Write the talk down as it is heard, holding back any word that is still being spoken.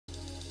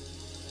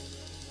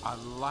I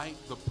like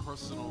the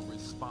personal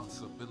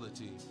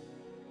responsibility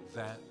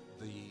that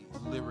the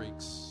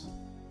lyrics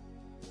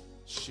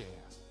share.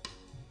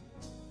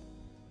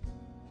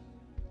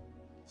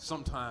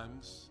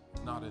 Sometimes,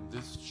 not in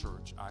this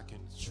church, I can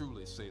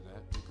truly say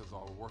that because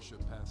our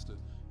worship pastor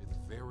is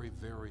very,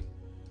 very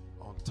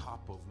on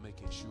top of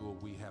making sure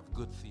we have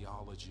good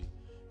theology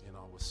in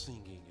our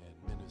singing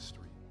and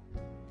ministry.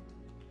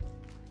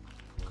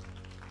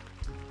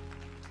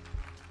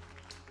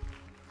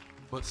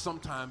 But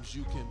sometimes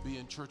you can be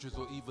in churches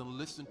or even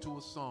listen to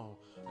a song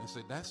and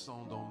say, that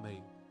song don't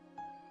make.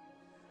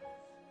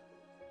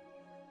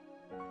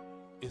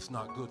 It's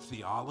not good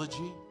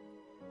theology.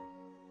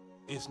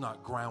 It's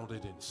not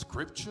grounded in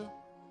scripture,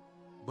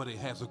 but it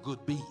has a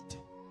good beat.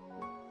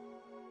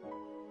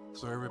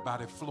 So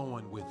everybody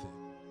flowing with it.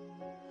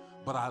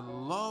 But I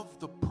love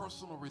the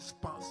personal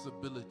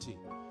responsibility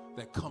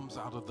that comes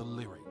out of the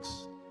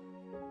lyrics.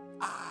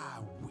 I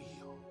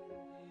will.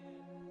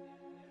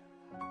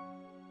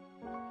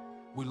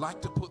 We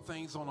like to put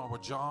things on our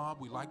job.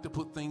 We like to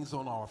put things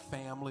on our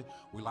family.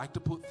 We like to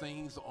put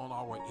things on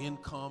our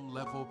income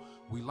level.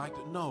 We like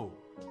to know,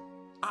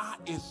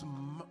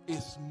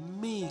 it's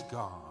me,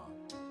 God.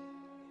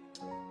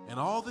 And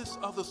all this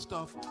other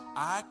stuff,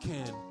 I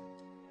can.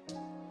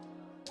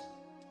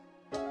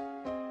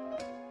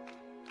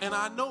 And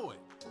I know it.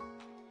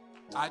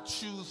 I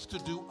choose to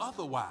do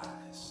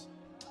otherwise.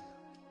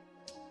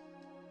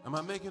 Am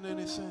I making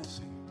any sense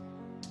here?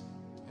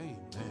 Amen.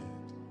 Amen.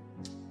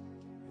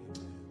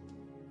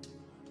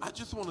 I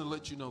just want to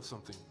let you know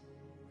something.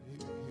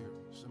 Here,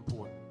 it's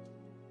important.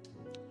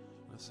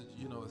 I said,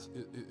 you know,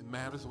 it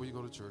matters where you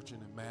go to church,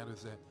 and it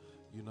matters that,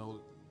 you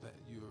know, that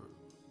you're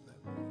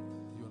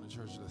in a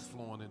church that's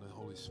flowing in the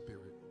Holy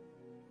Spirit.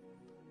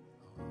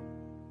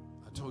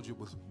 I told you it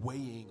was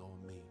weighing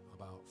on me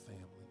about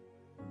family.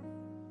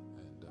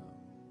 And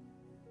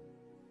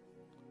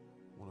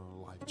one of the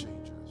life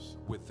changers.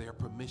 With their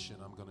permission,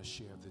 I'm going to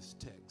share this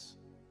text.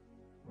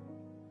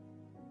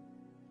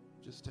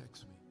 Just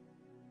text me.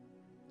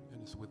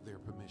 And it's with their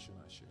permission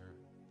I share it.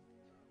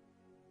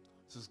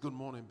 It says, good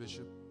morning,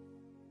 Bishop.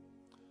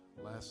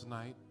 Last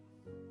night,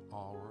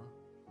 Aura,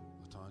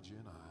 Latanja,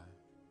 and I,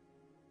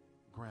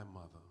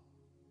 grandmother,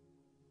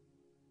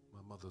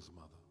 my mother's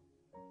mother,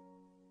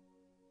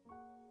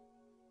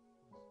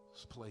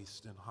 was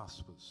placed in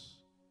hospice.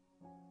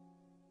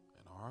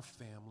 And our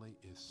family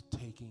is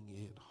taking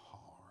it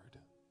hard.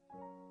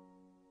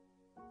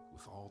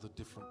 With all the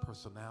different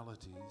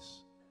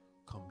personalities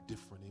come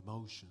different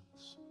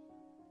emotions.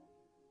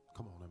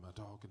 Come on, am I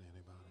talking to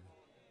anybody?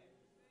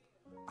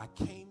 I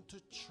came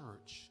to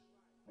church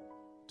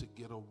to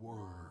get a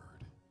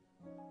word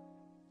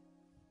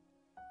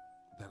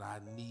that I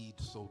need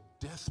so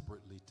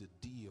desperately to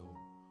deal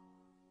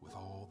with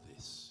all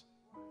this.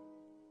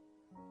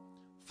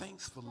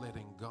 Thanks for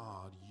letting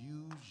God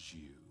use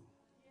you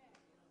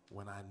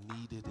when I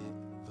needed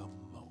it the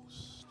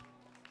most.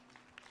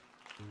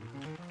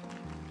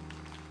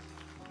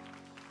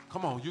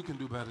 Come on, you can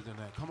do better than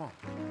that. Come on.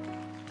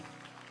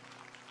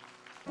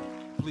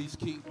 Please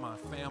keep my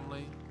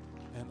family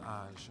and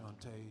I,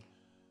 Shantae,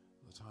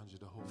 Latanja,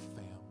 the whole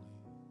family,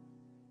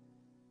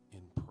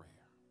 in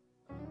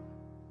prayer.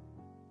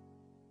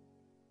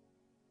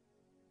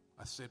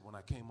 I said when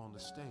I came on the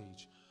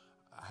stage,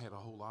 I had a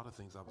whole lot of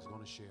things I was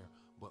going to share,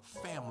 but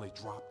family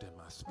dropped in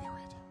my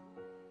spirit.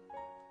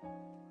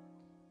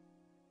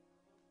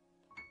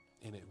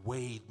 And it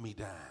weighed me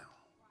down.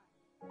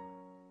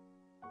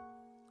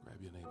 Grab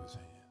your neighbor's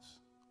hands.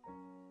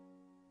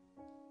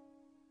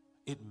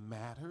 It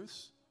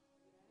matters.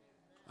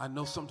 I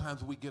know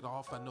sometimes we get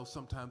off. I know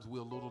sometimes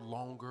we're a little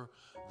longer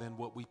than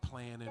what we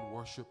plan in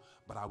worship,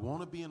 but I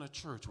want to be in a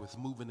church that's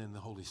moving in the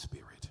Holy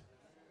Spirit.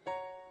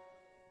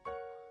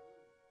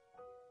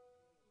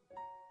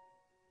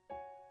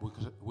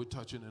 We're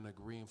touching and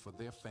agreeing for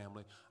their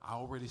family. I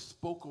already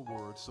spoke a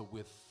word, so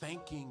we're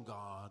thanking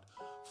God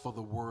for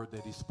the word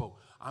that he spoke.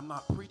 I'm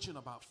not preaching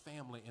about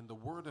family, and the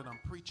word that I'm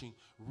preaching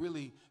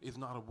really is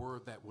not a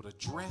word that would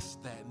address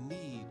that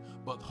need,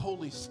 but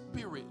Holy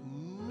Spirit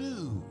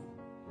knew.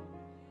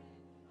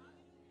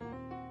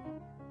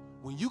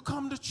 When you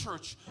come to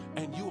church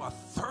and you are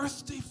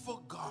thirsty for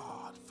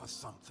God for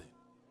something,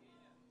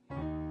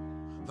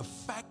 the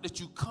fact that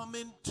you come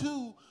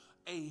into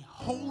a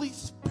Holy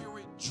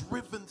Spirit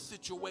driven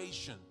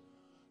situation,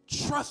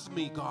 trust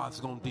me, God's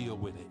going to deal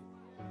with it.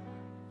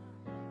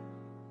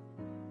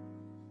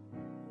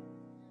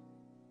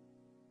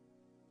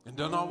 It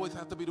doesn't always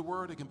have to be the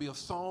word. It can be a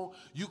song.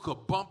 You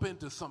could bump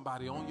into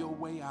somebody on your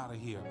way out of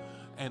here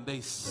and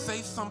they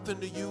say something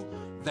to you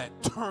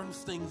that turns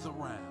things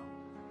around.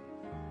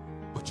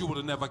 But you would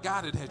have never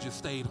got it had you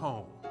stayed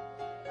home.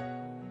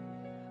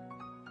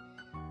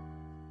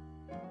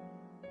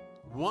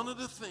 One of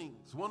the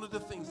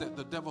things that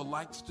the devil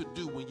likes to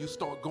do when you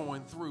start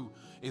going through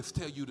is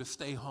tell you to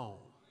stay home.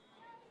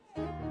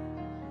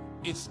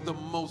 It's the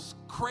most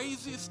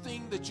craziest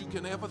thing that you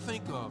can ever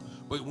think of.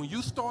 But when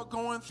you start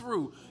going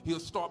through, he'll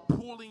start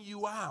pulling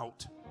you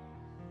out.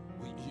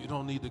 You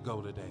don't need to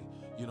go today.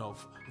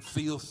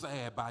 feel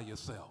sad by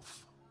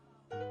yourself.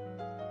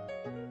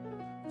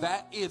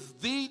 That is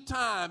the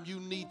time you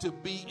need to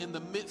be in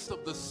the midst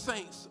of the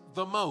saints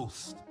the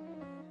most.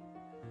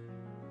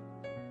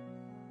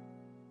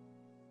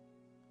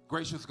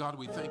 Gracious God,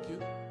 we thank you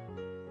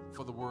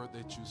for the word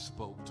that you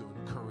spoke to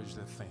encourage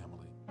that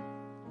family.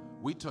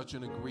 We touch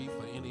and agree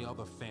for any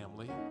other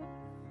family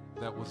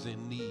that was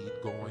in need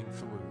going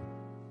through.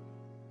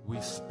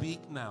 We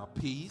speak now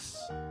peace,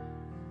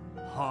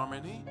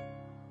 harmony,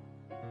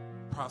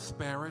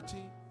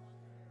 prosperity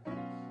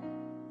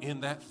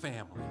in that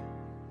family.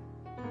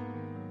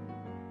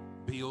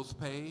 Bills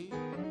paid,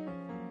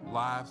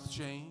 lives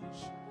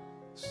changed,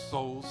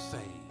 souls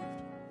saved.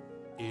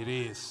 It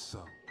is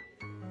so.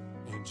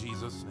 In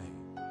Jesus'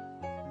 name.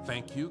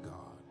 Thank you,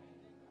 God.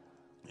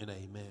 And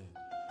amen.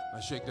 Now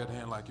shake that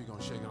hand like you're going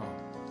to shake it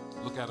off.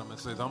 Look at him and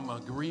say,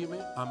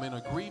 I'm in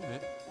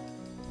agreement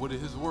with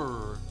his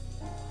word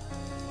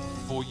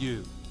for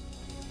you.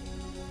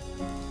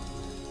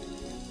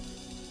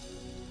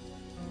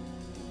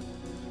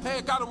 Hey,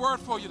 I got a word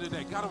for you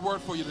today. Got a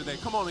word for you today.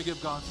 Come on and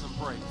give God some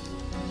praise.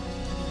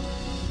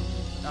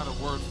 Got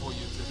a word for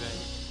you today.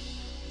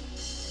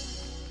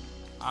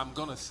 I'm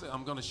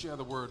gonna share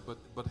the word,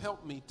 but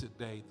help me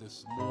today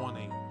this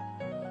morning.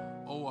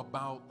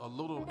 About a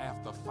little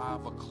after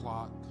 5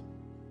 o'clock,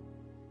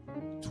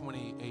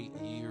 28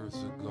 years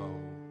ago,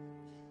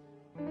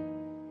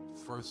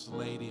 First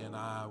Lady and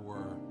I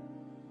were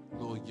a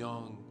little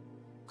young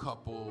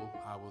couple.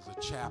 I was a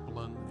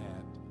chaplain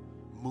at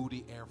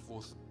Moody Air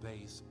Force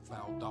Base,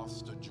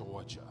 Valdosta,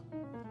 Georgia.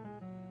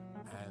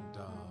 And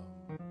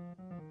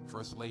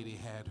First Lady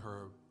had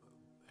her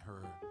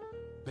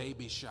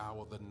baby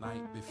shower the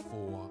night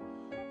before.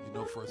 You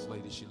know, First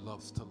Lady, she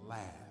loves to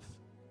laugh.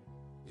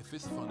 If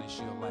it's funny,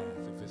 she'll laugh.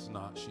 If it's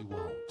not, she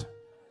won't.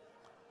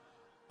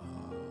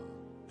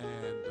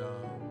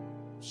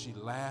 She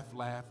laughed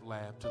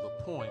to the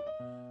point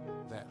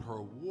that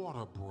her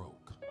water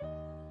broke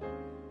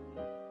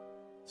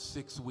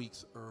 6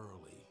 weeks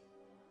early.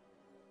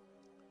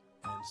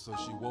 And so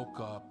she woke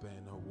up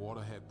and her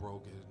water had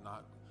broken. And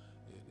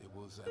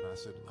I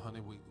said,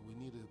 honey, we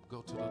need to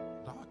go to the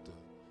doctor.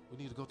 We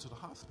need to go to the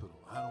hospital.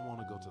 I don't want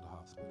to go to the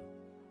hospital.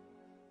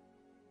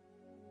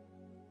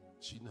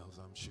 She knows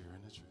I'm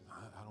sharing the truth.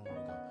 I don't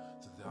want to go.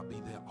 So I'll be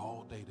there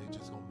all day. They're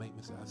just going to make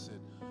me say. I said,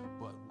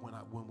 but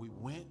when we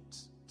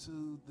went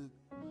to the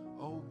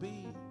OB,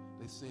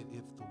 they said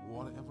if the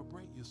water ever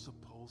breaks, you're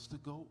supposed to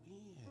go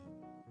in.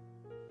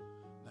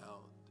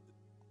 Now,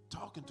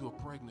 talking to a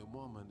pregnant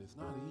woman is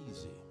not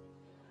easy,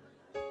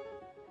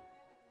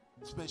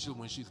 especially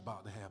when she's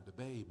about to have the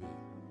baby.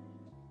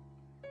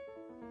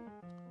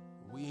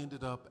 We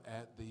ended up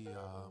at the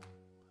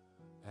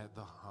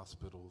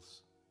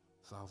hospital's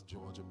South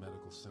Georgia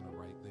Medical Center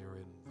right there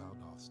in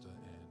Valdosta,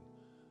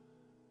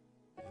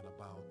 and in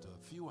about a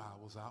few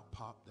hours out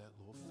popped that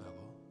little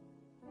fellow,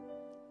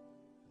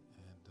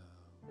 and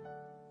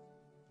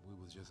we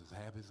was just as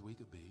happy as we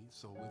could be.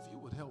 So if you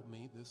would help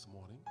me this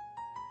morning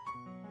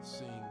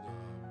sing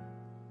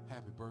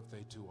happy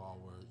birthday to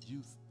our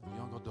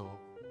young adult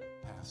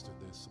pastor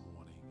this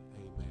morning.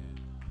 Amen.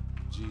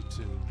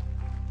 G2.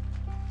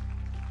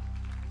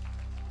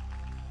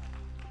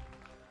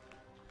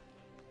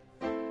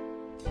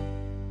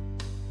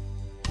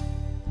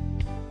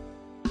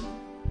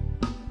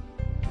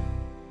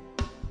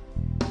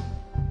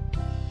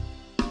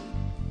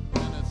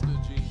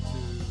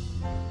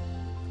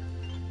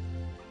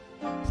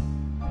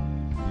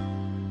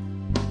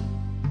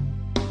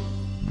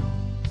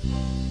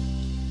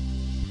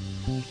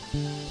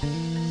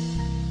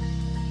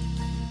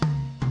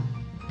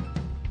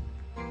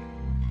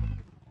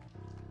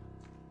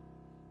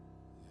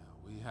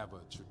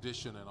 A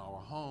tradition in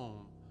our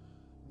home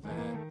that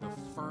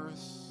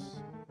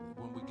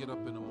when we get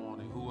up in the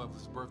morning,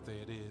 whoever's birthday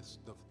it is,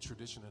 the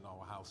tradition in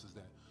our house is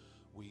that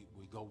we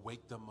go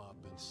wake them up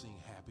and sing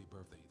happy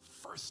birthday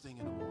first thing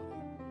in the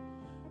morning.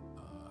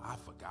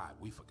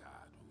 We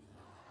forgot.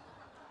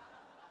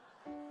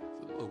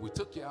 So look, we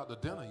took you out to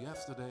dinner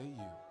yesterday.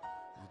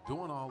 You're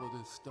doing all of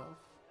this stuff.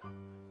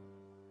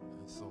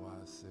 And so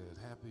I said,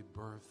 happy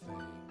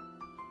birthday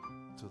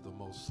to the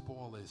most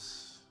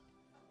spoilest.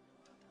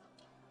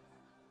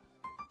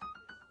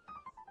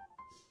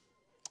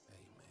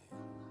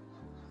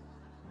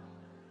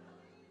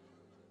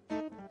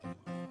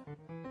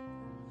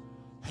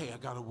 Hey, I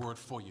got a word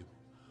for you.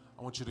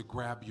 I want you to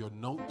grab your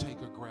note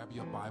taker, grab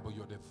your Bible,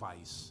 your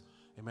device.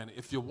 Amen.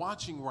 If you're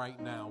watching right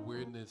now,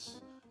 we're in this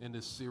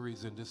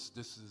series, and this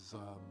is.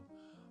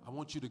 I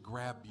want you to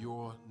grab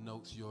your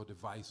notes, your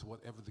device,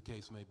 whatever the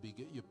case may be.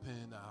 Get your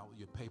pen out,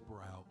 your paper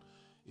out.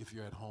 If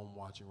you're at home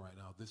watching right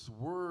now, this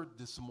word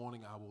this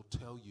morning, I will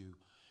tell you,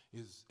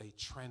 is a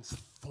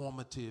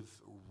transformative,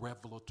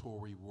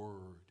 revelatory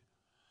word.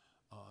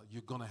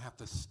 You're going to have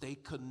to stay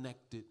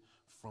connected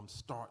from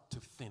start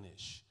to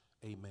finish.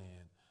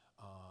 Amen.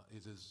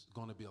 It is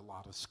going to be a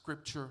lot of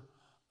scripture.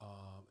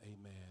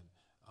 Amen.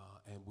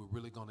 And we're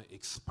really going to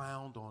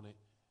expound on it.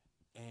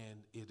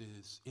 And it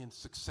is in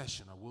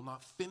succession. I will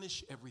not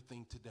finish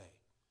everything today.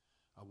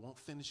 I won't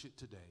finish it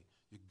today.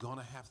 You're going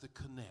to have to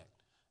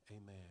connect.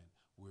 Amen.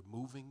 We're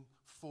moving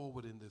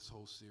forward in this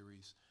whole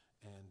series,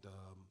 and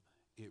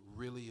it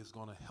really is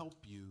going to help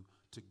you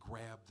to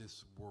grab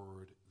this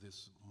word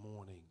this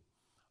morning.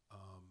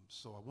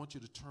 So I want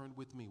you to turn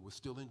with me. We're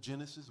still in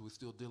Genesis. We're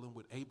still dealing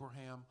with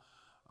Abraham.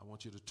 I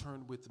want you to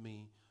turn with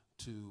me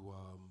to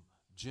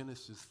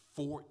Genesis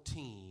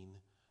 14,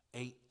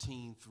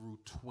 18 through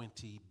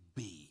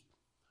 20b.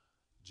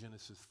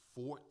 Genesis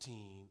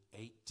 14,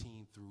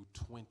 18 through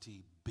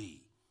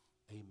 20b.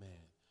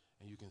 Amen.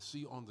 And you can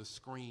see on the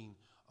screen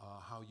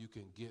how you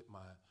can get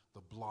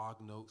the blog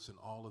notes and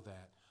all of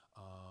that.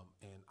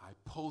 And I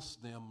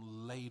post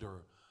them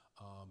later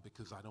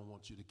because I don't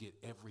want you to get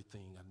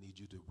everything. I need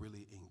you to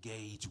really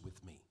engage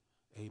with me.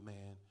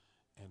 Amen.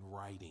 And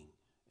writing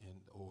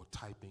or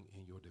typing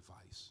in your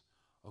device.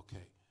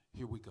 Okay,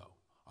 here we go.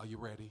 Are you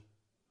ready?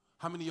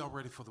 How many of y'all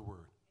ready for the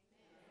word?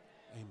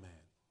 Amen. Amen.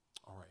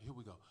 All right, here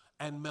we go.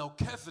 And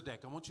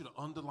Melchizedek, I want you to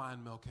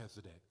underline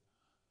Melchizedek,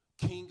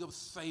 king of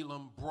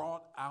Salem,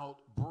 brought out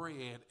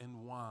bread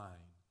and wine.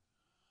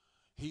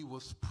 He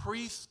was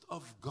priest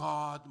of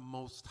God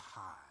Most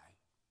High.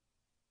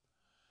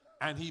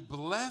 And he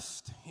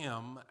blessed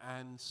him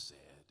and said,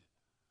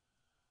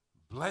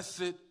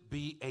 Blessed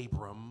be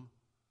Abram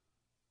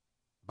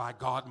by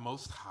God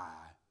Most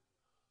High,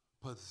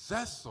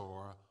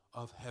 possessor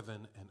of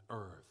heaven and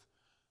earth.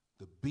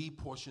 The B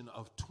portion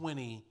of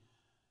 20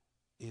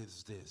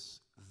 is this.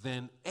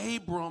 Then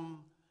Abram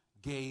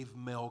gave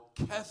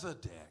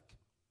Melchizedek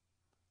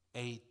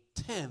a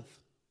tenth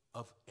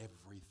of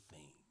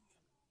everything.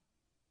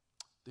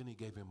 Then he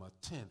gave him a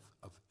tenth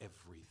of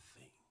everything.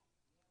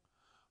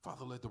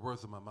 Father, let the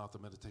words of my mouth, the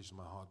meditation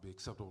of my heart be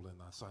acceptable in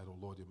thy sight, O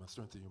Lord. You're my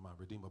strength and you're my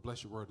redeemer.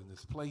 Bless your word in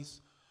this place.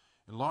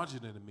 Enlarge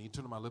it into me.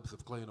 Turn my lips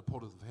of clay and the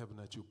portals of heaven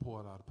that you pour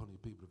it out upon your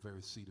people, the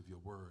very seed of your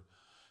word.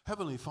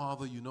 Heavenly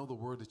Father, you know the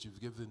word that you've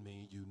given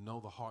me. You know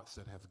the hearts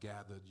that have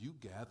gathered. You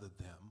gathered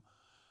them.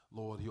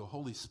 Lord, your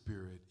Holy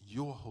Spirit,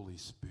 the Holy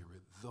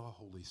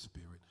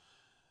Spirit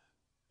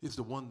is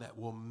the one that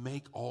will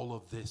make all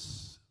of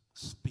this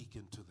speak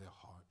into their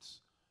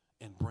hearts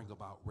and bring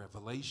about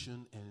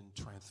revelation and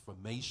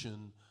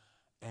transformation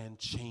and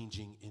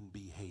changing in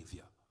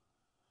behavior.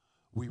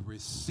 We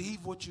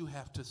receive what you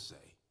have to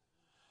say.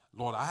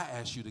 Lord, I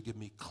ask you to give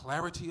me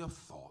clarity of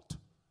thought.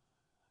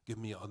 Give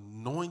me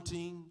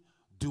anointing.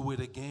 Do it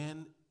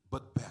again,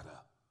 but better.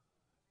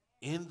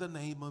 In the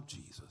name of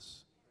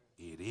Jesus,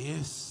 it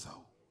is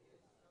so.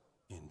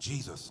 In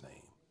Jesus'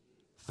 name,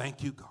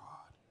 thank you, God,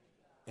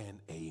 and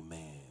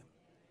amen.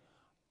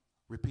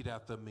 Repeat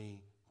after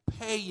me,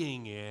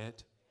 paying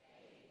it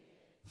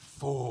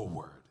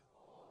forward.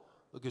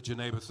 Look at your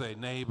neighbor, say,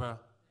 neighbor,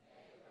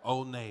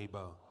 oh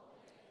neighbor,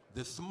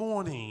 this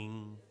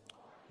morning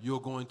you're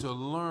going to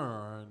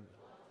learn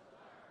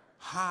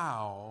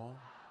how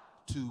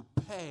to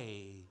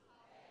pay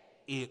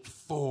it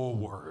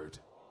forward.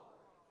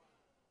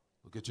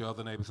 Look at your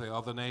other neighbor, say,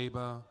 other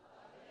neighbor,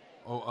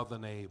 oh other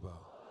neighbor.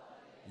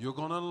 You're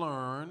going to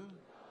learn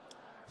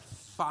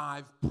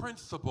 5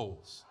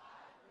 principles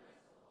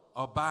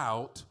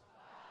about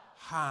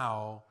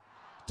how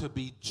to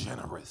be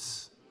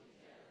generous.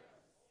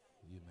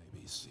 You may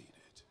be seated.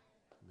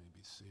 You may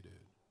be seated.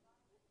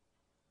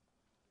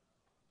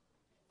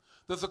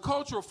 There's a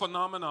cultural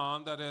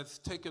phenomenon that has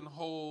taken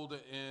hold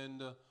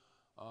in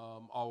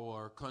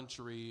our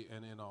country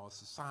and in our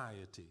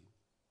society.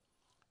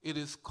 It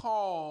is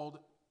called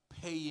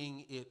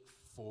paying it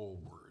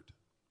forward.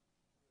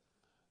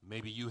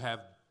 Maybe you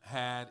have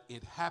had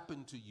it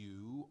happen to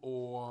you,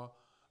 or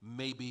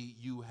maybe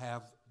you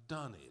have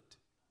done it.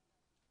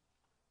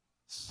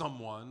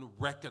 Someone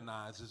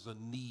recognizes a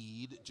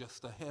need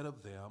just ahead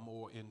of them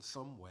or in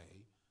some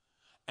way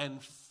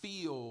and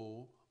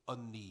feel a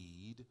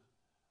need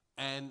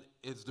and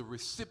is the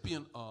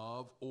recipient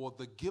of or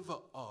the giver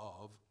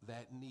of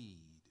that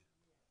need.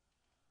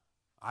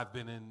 I've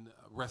been in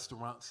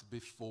restaurants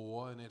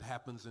before, and it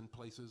happens in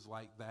places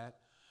like that.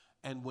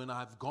 And when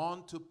I've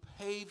gone to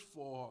pay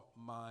for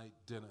my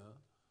dinner,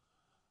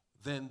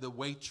 then the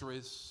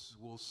waitress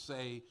will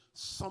say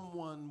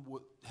someone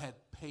had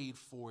paid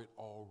for it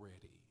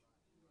already.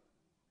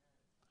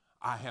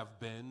 I have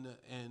been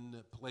in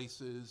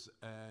places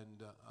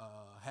and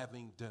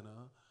having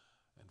dinner,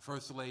 and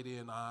First Lady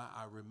and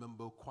I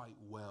remember quite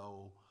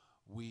well,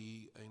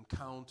 we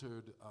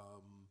encountered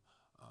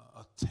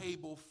a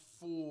table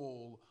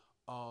full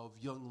of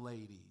young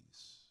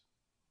ladies.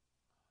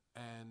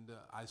 And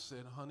I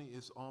said, honey,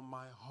 it's on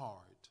my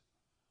heart.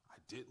 I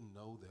didn't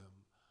know them.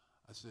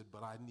 I said,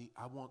 but I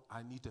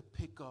need to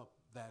pick up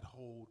that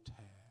whole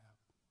tab.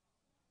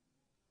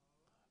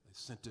 They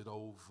sent it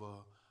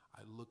over.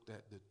 I looked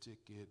at the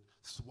ticket,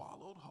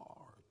 swallowed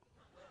hard.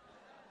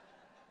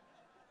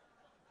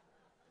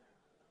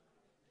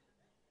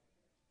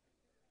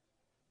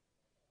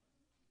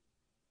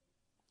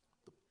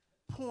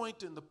 The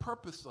point and the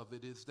purpose of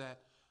it is that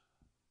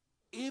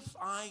if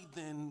I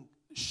then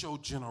show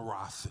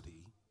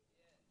generosity,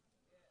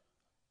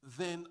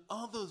 then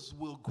others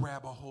will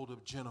grab a hold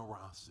of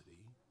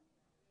generosity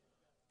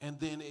and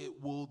then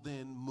it will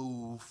then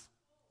move.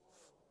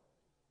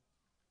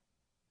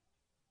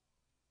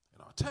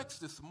 In our text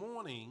this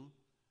morning,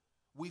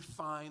 we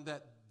find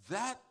that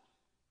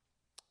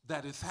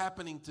is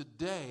happening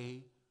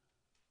today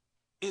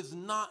is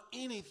not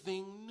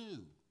anything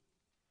new.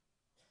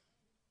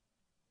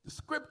 The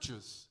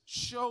scriptures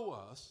show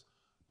us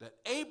that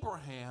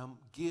Abraham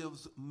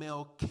gives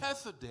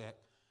Melchizedek,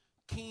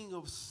 king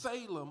of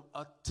Salem,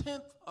 a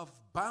tenth of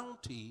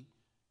bounty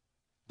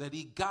that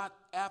he got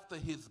after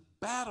his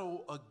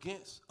battle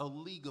against a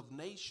League of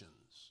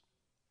Nations.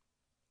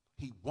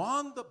 He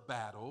won the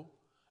battle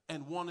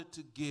and wanted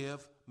to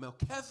give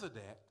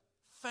Melchizedek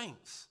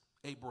thanks.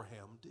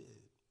 Abraham did.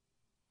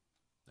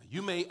 Now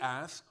you may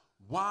ask,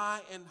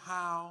 why and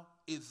how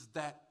is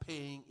that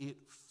paying it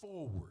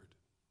forward?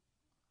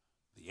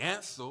 The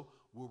answer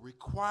will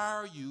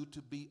require you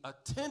to be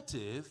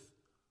attentive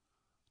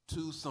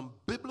to some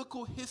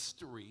biblical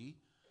history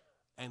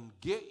and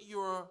get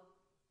your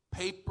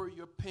paper,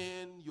 your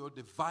pen, your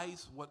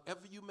device,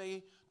 whatever you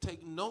may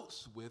take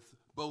notes with,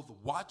 both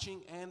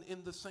watching and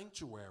in the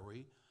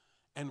sanctuary,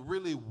 and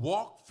really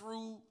walk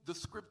through the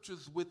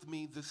scriptures with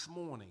me this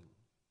morning.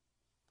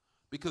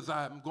 Because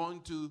I'm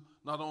going to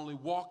not only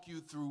walk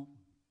you through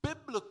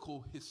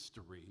biblical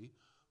history,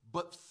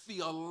 but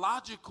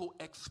theological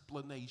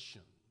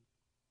explanation.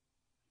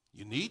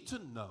 You need to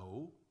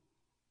know,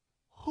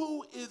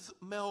 who is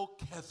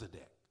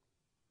Melchizedek?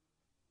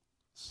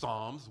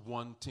 Psalms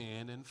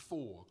 110 and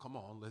 4. Come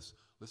on, let's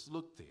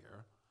look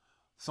there.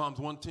 Psalms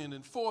 110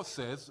 and 4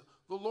 says,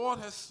 the Lord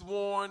has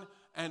sworn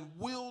and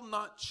will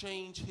not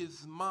change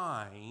his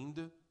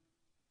mind.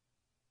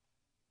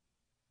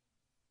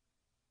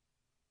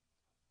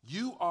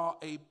 You are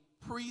a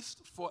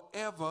priest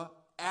forever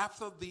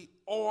after the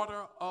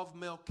order of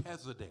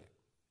Melchizedek.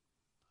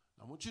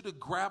 I want you to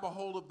grab a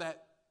hold of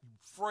that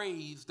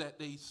phrase that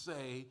they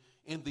say,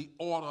 in the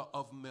order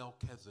of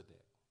Melchizedek.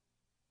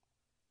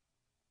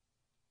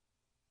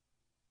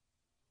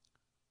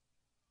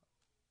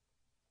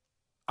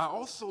 I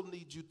also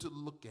need you to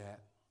look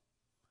at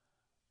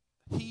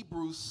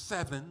Hebrews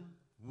 7,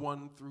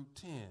 1 through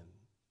 10.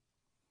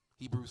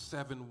 Hebrews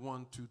 7,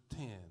 1 through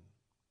 10.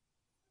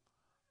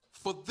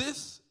 For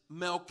this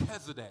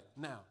Melchizedek.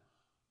 Now,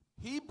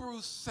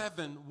 Hebrews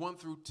 7, 1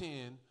 through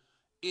 10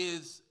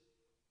 is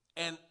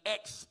an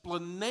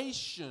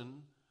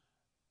explanation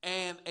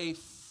and a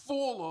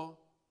fuller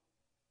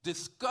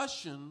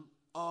discussion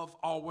of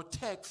our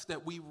text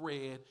that we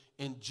read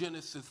in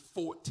Genesis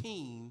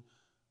 14,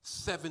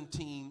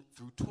 17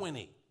 through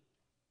 20. In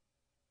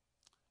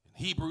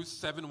Hebrews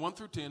 7, 1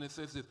 through 10, it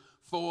says this,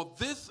 for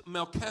this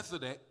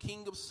Melchizedek,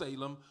 king of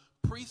Salem,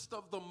 priest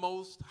of the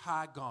Most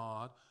High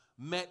God,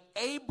 met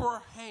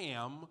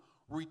Abraham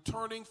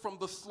returning from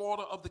the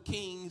slaughter of the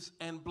kings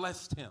and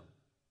blessed him.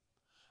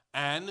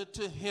 And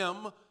to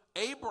him,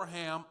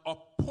 Abraham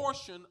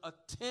apportioned a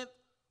tenth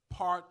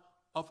part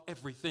of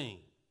everything.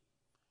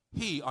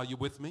 He, are you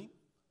with me?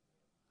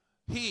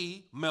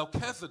 He,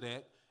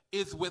 Melchizedek,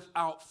 is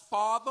without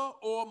father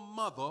or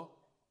mother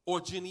or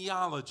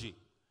genealogy,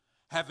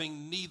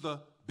 having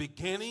neither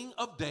beginning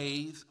of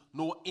days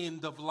nor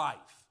end of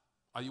life.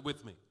 Are you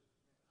with me?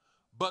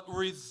 But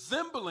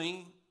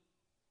resembling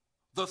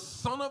the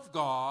Son of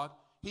God,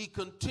 he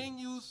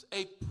continues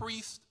a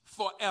priest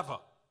forever.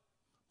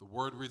 The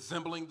word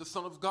resembling the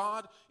Son of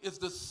God is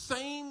the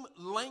same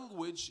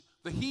language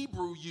the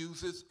Hebrew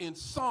uses in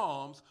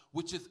Psalms,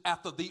 which is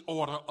after the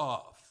order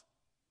of.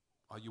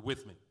 Are you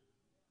with me?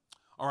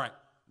 All right.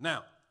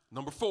 Now,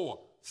 number 4.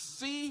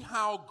 See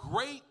how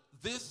great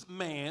this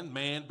man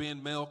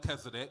being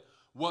Melchizedek,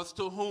 was,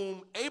 to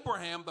whom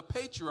Abraham the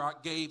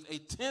patriarch gave a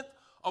tenth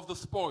of the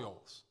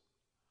spoils.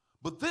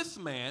 But this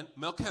man,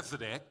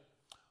 Melchizedek,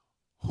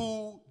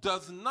 who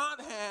does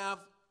not have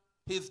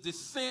his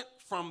descent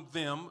from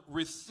them,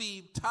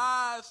 received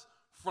tithes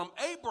from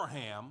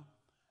Abraham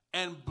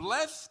and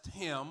blessed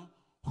him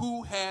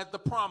who had the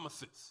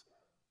promises.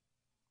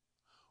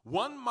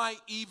 One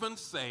might even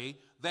say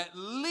that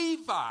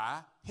Levi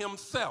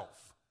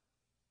himself,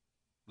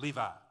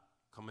 Levi,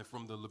 coming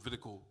from the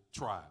Levitical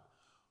tribe,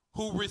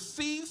 who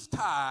receives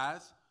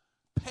tithes,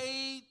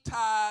 paid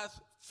tithes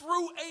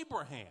through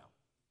Abraham,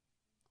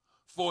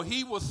 for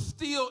he was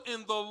still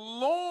in the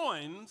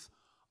loins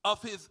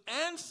of his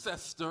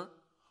ancestor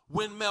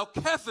when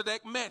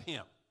Melchizedek met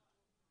him.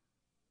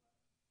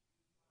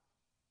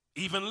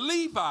 Even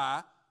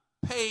Levi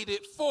paid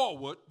it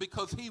forward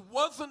because he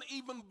wasn't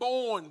even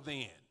born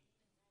then.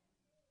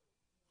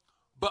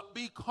 But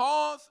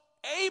because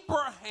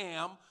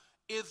Abraham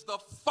is the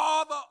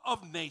father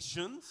of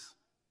nations,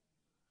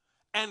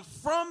 and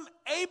from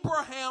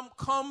Abraham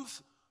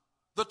comes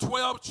the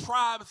 12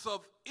 tribes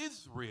of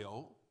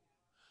Israel,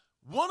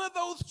 one of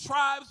those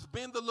tribes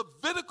being the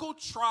Levitical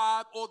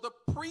tribe or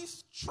the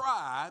priest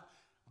tribe,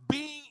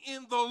 being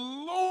in the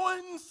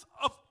loins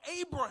of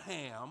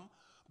Abraham,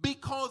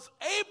 because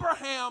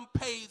Abraham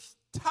pays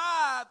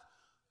tithe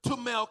to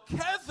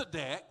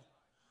Melchizedek,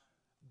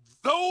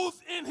 those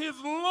in his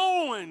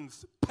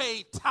loins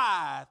pay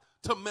tithe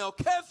to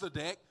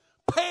Melchizedek,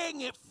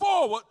 paying it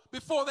forward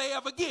before they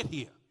ever get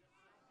here.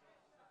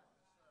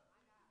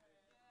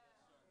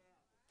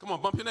 Come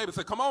on, bump your neighbor and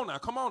say, come on now,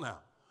 come on now.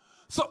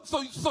 So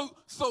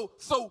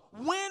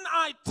when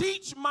I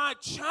teach my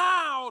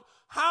child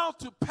how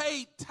to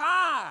pay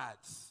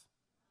tithes,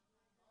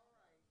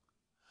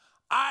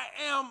 I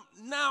am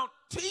now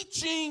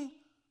teaching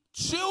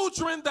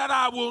children that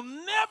I will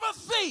never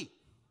see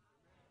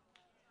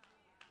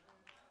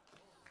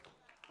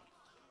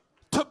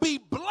to be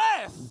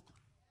blessed,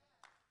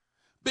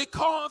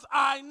 because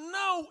I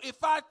know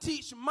if I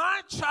teach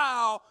my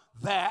child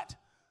that,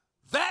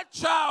 that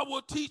child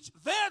will teach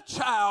their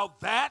child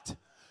that,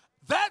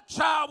 that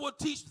child will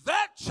teach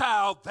that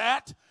child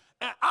that,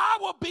 and I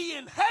will be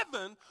in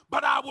heaven,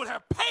 but I would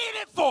have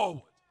paid it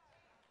forward.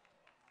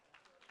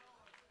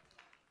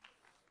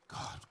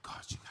 God, you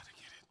got to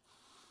get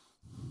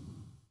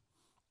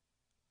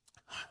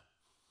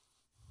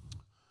it.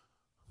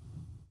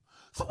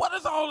 So what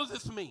does all of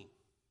this mean?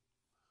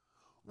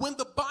 When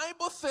the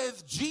Bible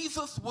says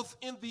Jesus was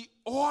in the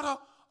order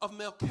of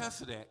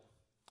Melchizedek,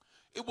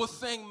 it was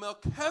saying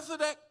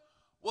Melchizedek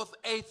was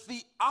a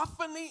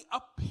theophany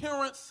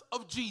appearance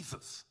of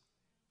Jesus.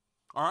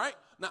 All right?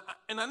 Now,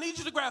 and I need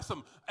you to grab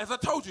something. As I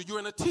told you, you're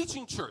in a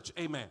teaching church.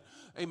 Amen.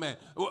 Amen.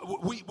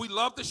 We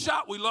love to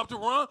shout, we love to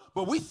run,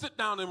 but we sit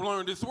down and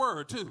learn this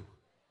word too.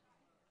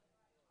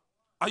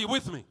 Are you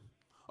with me?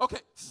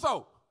 Okay,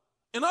 so,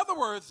 in other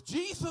words,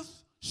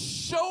 Jesus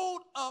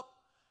showed up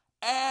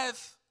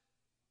as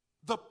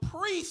the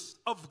priest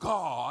of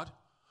God,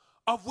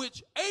 of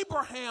which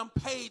Abraham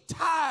paid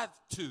tithe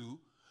to,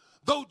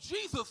 though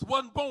Jesus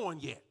wasn't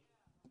born yet.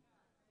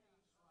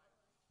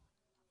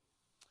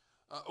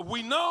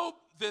 We know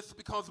this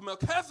because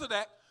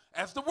Melchizedek,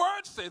 as the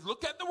word says,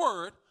 look at the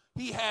word,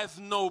 he has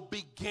no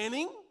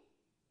beginning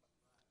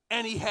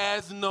and he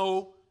has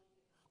no,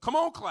 come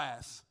on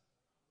class,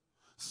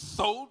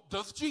 so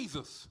does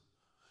Jesus.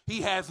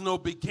 He has no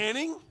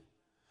beginning,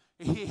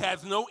 he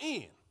has no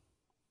end.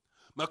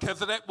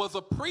 Melchizedek was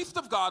a priest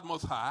of God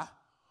Most High,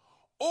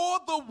 or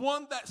the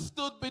one that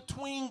stood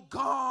between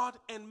God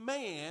and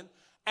man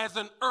as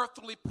an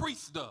earthly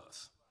priest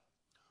does.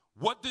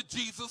 What did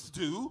Jesus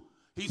do?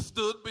 He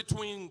stood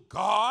between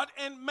God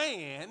and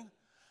man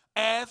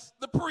as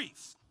the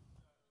priest.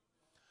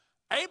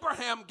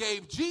 Abraham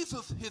gave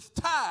Jesus his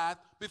tithe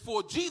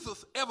before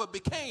Jesus ever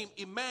became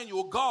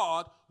Emmanuel,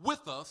 God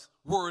with us,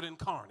 Word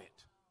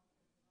incarnate.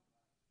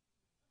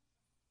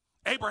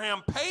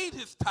 Abraham paid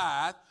his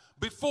tithe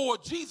before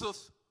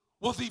Jesus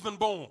was even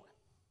born.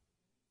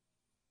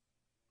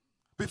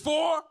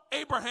 Before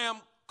Abraham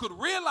could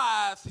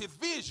realize his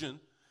vision,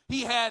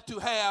 he had to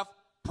have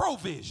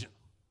provision.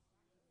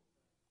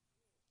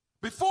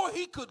 Before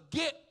he could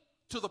get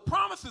to the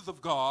promises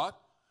of God,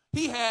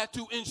 he had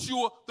to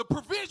ensure the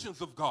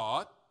provisions of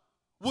God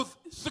was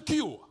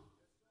secure.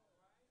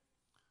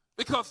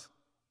 Because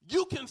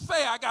you can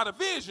say, I got a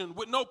vision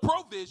with no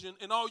provision,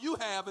 and all you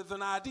have is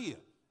an idea.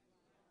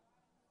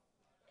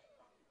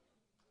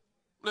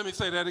 Let me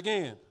say that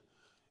again.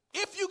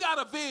 If you got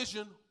a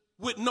vision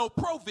with no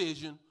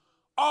provision,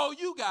 all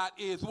you got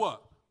is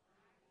what?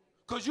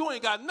 Because you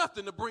ain't got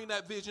nothing to bring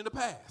that vision to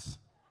pass.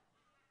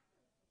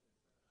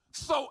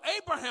 So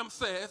Abraham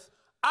says,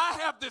 I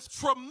have this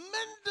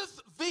tremendous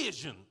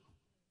vision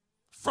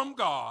from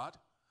God,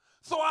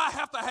 so I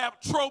have to have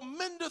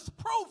tremendous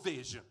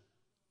provision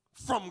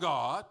from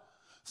God,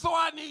 so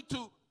I need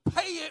to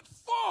pay it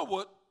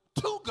forward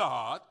to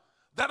God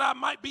that I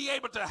might be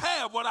able to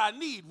have what I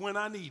need when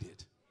I need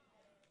it.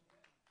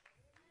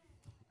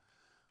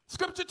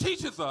 Scripture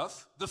teaches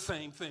us the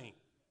same thing.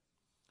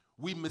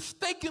 We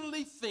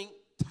mistakenly think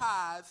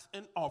tithes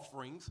and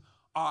offerings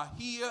are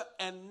here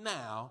and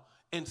now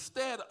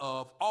instead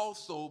of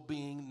also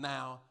being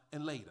now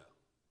and later.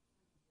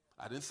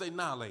 I didn't say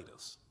now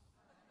laters.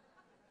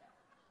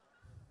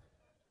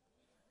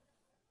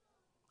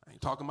 I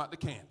ain't talking about the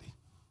candy.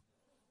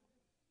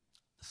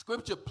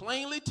 Scripture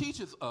plainly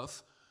teaches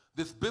us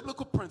this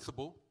biblical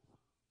principle,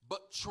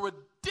 but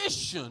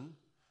tradition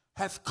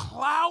has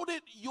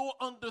clouded your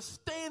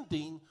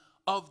understanding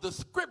of the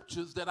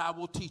scriptures that I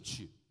will teach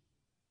you.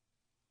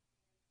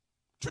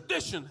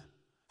 Tradition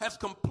has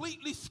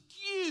completely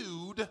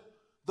skewed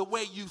the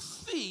way you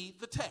see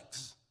the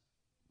text.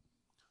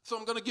 So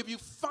I'm going to give you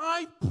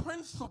 5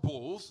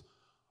 principles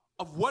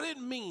of what it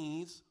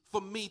means for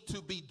me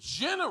to be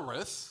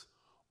generous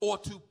or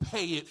to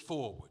pay it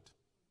forward.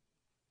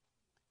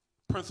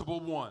 Principle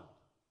 1,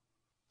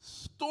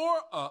 store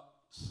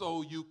up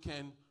so you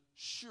can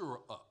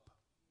sure up.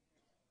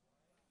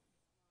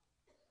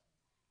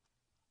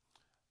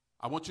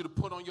 I want you to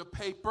put on your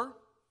paper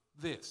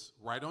this,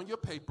 write on your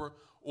paper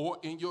or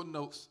in your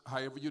notes,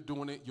 however you're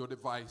doing it, your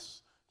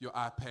device, your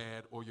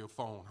iPad or your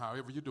phone,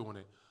 however you're doing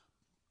it.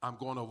 I'm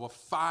going over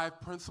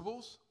 5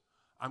 principles.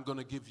 I'm going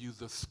to give you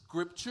the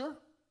scripture.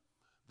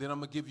 Then I'm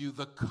going to give you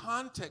the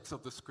context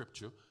of the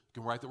scripture. You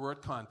can write the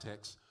word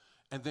context.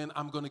 And then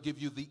I'm going to give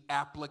you the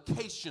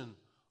application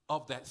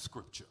of that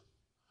scripture.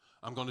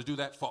 I'm going to do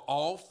that for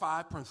all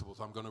 5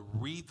 principles. I'm going to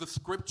read the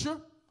scripture.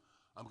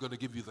 I'm going to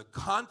give you the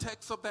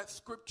context of that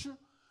scripture.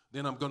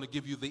 Then I'm going to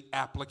give you the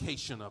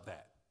application of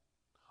that.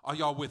 Are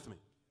y'all with me?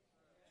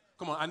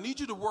 Come on, I need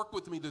you to work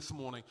with me this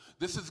morning.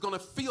 This is going to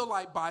feel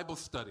like Bible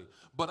study,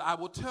 but I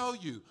will tell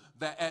you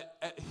that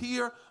at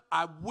here,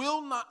 I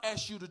will not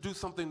ask you to do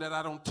something that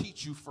I don't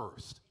teach you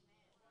first.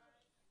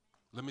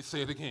 Let me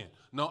say it again.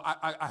 No,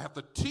 I have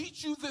to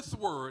teach you this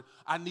word.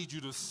 I need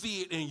you to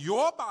see it in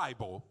your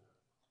Bible.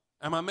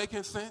 Am I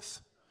making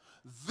sense?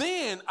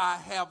 Then I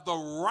have the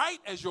right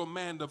as your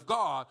man of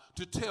God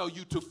to tell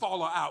you to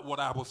follow out what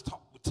I was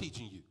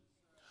teaching you.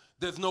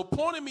 There's no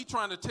point in me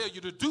trying to tell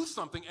you to do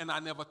something and I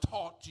never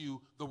taught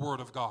you the word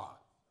of God.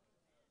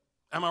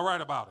 Am I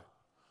right about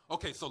it?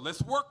 Okay, so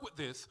let's work with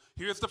this.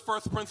 Here's the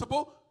first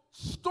principle.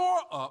 Store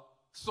up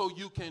so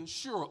you can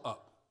shore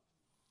up.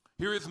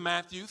 Here is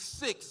Matthew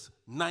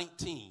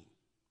 6:19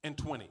 and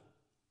 20.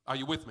 Are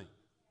you with me?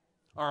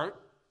 All right,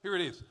 here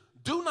it is.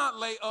 Do not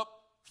lay up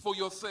for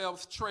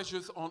yourselves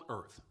treasures on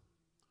earth,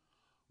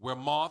 where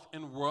moth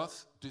and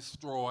rust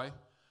destroy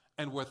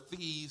and where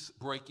thieves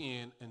break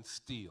in and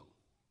steal.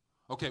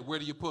 Okay, where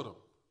do you put them?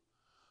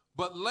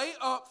 But lay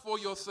up for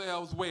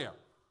yourselves where?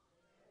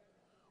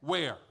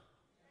 Where?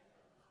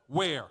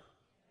 Where?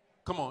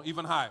 Come on,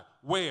 even higher.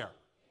 Where?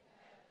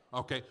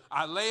 Okay,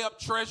 I lay up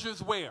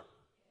treasures where?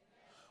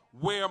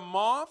 Where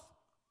moth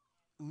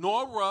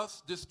nor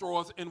rust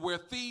destroys and where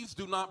thieves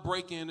do not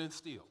break in and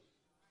steal.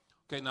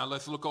 Okay, now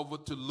let's look over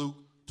to Luke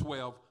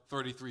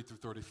 12:33 through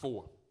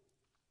 34.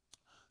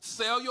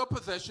 Sell your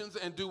possessions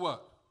and do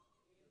what?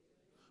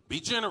 Be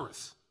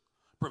generous.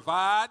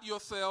 Provide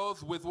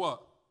yourselves with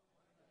what?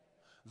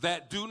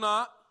 That do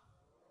not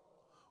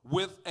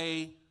with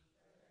a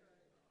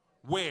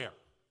where?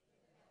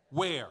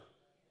 Where?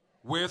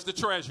 Where's the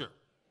treasure?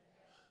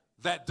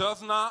 That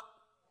does not,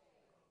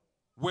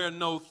 where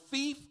no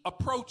thief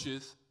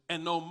approaches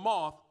and no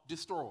moth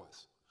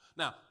destroys.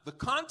 Now, the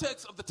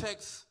context of the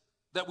text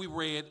that we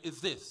read is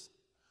this.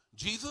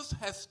 Jesus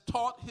has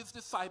taught his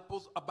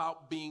disciples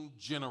about being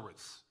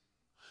generous.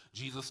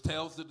 Jesus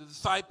tells the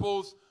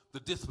disciples the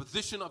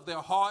disposition of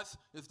their hearts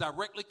is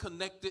directly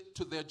connected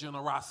to their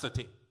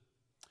generosity.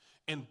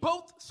 In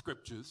both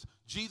scriptures,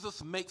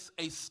 Jesus makes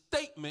a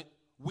statement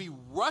we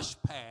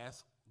rush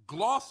past,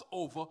 gloss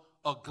over,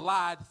 or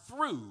glide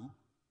through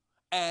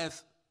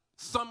as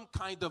some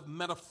kind of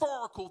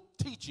metaphorical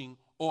teaching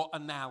or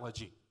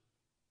analogy.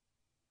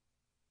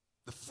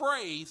 The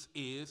phrase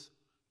is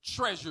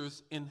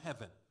treasures in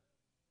heaven.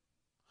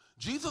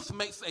 Jesus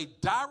makes a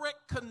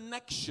direct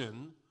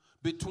connection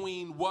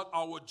between what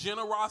our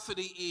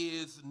generosity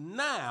is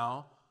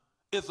now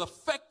is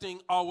affecting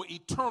our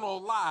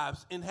eternal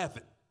lives in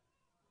heaven.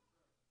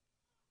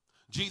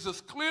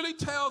 Jesus clearly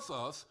tells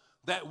us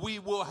that we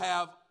will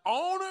have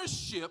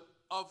ownership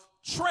of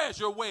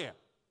treasure where?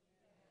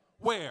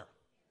 Where?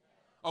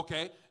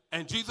 Okay,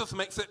 and Jesus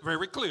makes it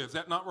very clear. Is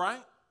that not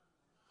right?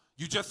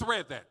 You just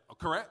read that,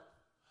 correct?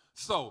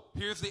 So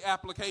here's the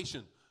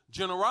application.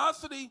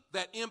 Generosity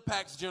that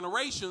impacts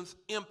generations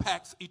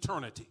impacts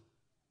eternity.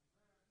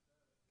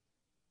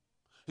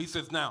 He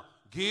says, now,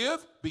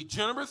 give, be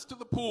generous to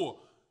the poor.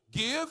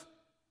 Give,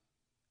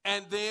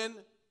 and then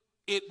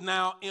it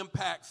now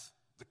impacts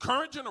the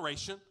current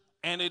generation,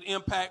 and it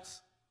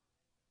impacts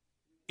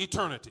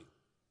eternity.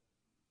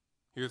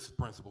 Here's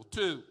principle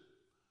 2.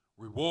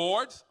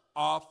 Rewards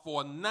are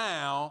for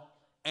now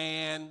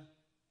and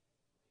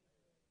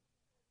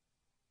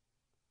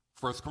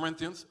 1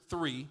 Corinthians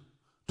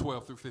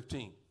 3:12 through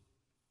 15.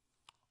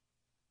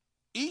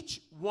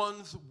 Each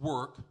one's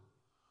work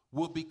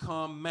will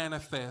become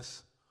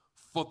manifest,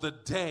 for the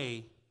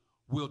day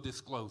will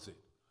disclose it.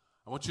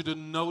 I want you to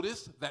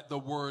notice that the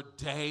word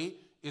day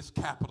is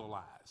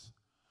capitalized.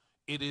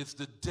 It is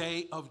the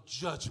day of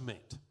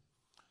judgment.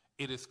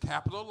 It is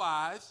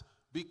capitalized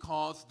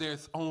because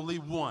there's only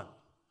one.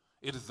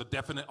 It is a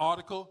definite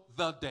article,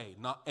 the day,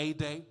 not a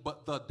day,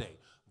 but the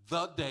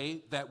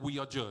day that we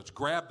are judged.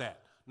 Grab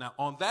that. Now,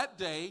 on that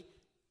day,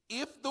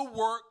 if the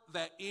work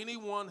that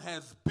anyone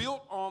has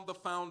built on the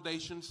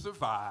foundation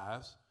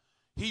survives,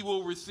 he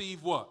will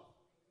receive what?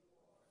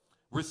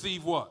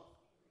 Receive what?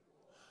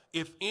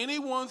 If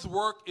anyone's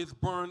work is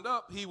burned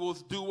up, he will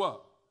do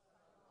what?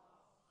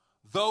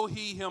 Though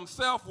he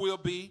himself will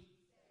be,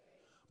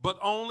 but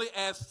only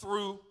as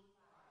through.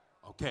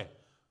 Okay,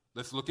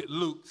 let's look at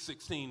Luke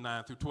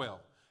 16:9 through 12.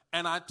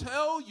 And I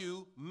tell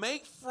you,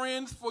 make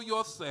friends for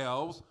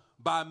yourselves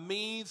by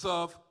means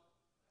of,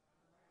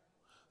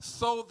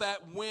 so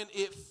that when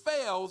it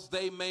fails,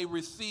 they may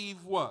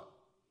receive what?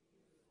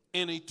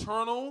 In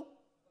eternal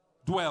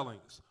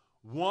dwellings.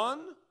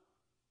 One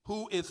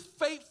who is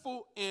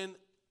faithful in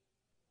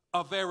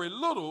a very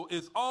little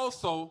is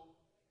also,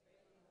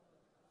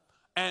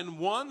 and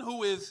one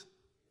who is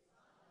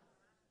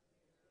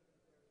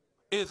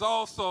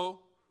also,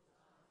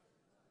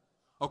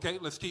 okay,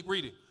 let's keep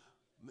reading.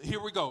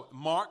 Here we go.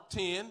 Mark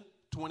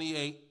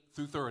 10:28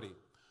 through 30.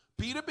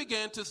 Peter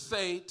began to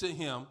say to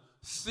him,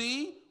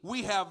 see,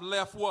 we have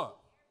left what?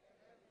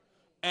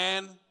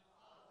 And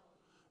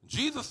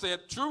Jesus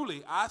said,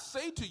 truly, I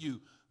say to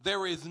you,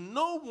 there is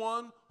no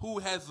one who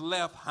has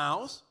left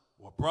house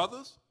or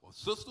brothers or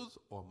sisters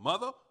or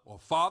mother or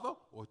father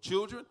or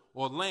children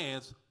or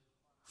lands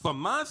for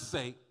my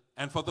sake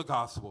and for the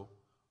gospel,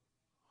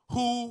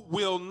 who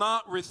will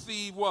not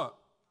receive what?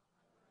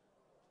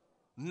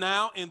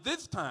 Now in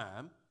this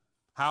time,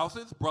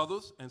 houses,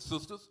 brothers and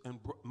sisters and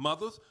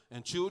mothers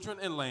and children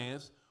and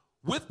lands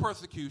with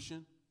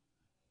persecution.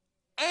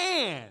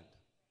 And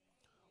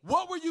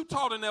what were you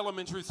taught in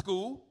elementary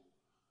school?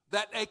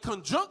 That a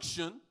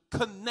conjunction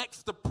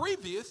connects the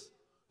previous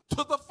to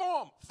the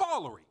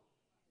following.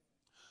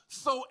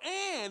 So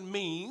and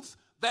means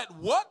that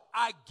what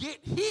I get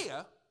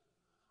here,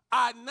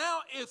 I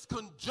now is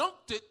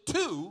conjuncted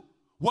to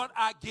what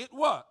I get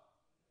what?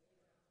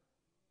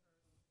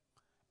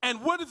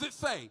 And what does it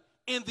say?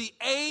 In the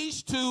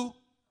age to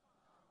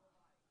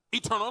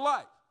eternal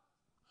life.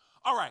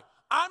 All right,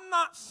 I'm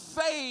not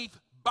saved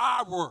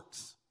by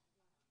works.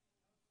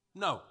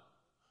 No,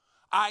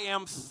 I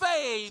am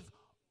saved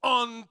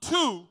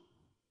unto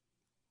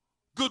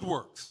good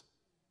works.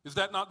 Is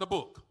that not the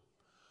book?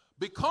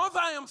 Because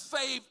I am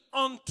saved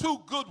unto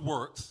good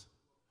works,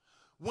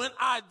 when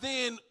I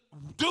then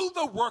do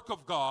the work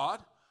of God,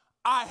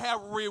 I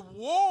have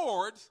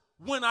rewards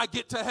when I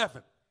get to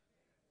heaven.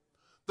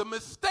 The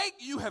mistake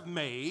you have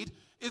made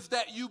is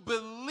that you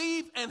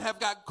believe and have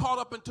got caught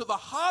up into the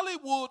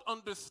Hollywood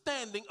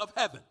understanding of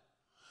heaven.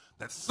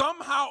 That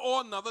somehow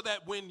or another,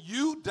 that when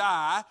you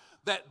die,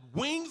 that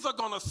wings are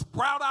going to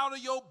sprout out of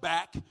your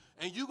back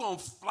and you're going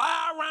to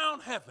fly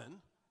around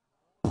heaven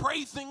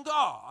praising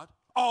God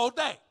all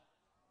day.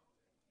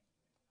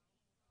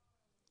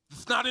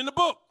 It's not in the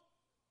book.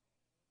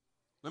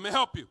 Let me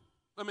help you.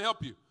 Let me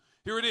help you.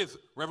 Here it is.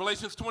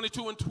 Revelations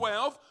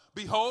 22:12.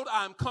 Behold,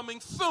 I am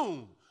coming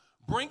soon,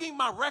 bringing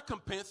my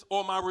recompense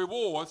or my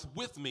rewards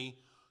with me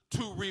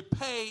to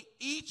repay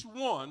each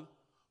one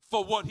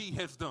for what he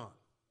has done.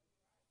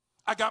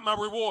 I got my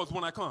rewards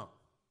when I come.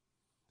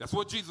 That's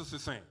what Jesus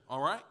is saying,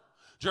 all right?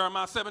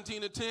 Jeremiah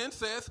 17:10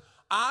 says,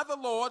 I, the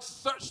Lord,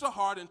 search the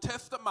heart and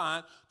test the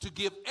mind to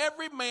give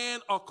every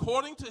man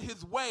according to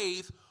his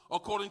ways,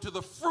 according to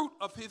the fruit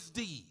of his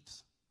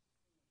deeds.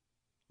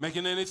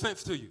 Making any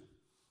sense to you?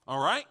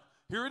 All right?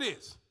 Here it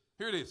is.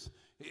 Here it is.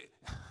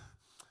 Oh,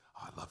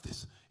 I love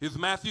this. Here's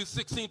Matthew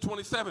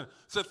 16:27.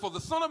 Says, for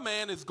the Son of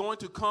Man is going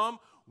to come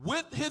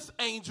with his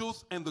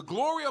angels and the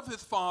glory of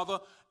his Father,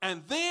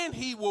 and then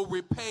he will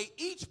repay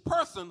each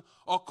person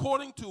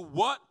according to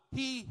what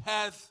he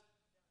has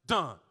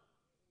done.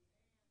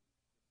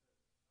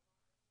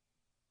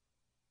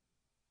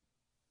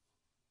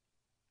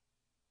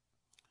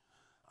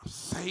 I'm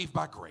saved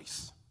by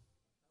grace.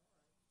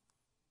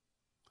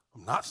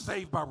 I'm not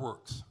saved by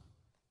works.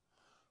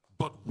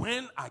 But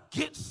when I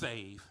get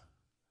saved,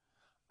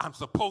 I'm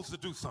supposed to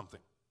do something.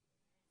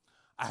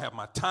 I have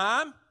my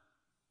time,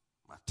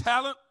 my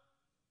talent,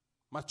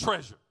 my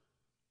treasure.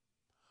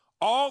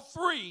 All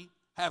three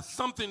have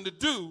something to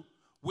do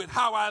with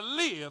how I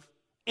live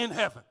in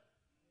heaven.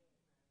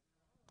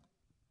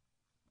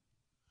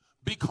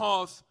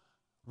 Because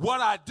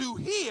what I do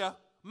here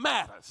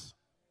matters.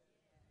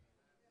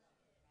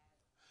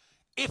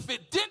 If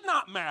it did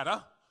not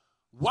matter,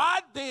 why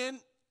then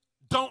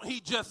don't he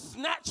just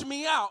snatch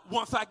me out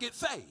once I get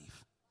saved?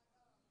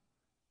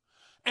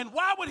 And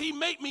why would he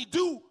make me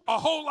do a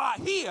whole lot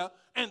here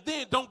and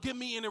then don't give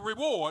me any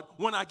reward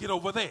when I get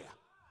over there?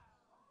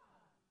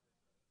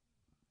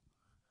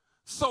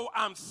 So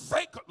I'm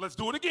saved. Let's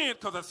do it again,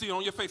 because I see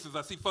on your faces,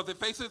 I see fuzzy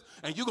faces,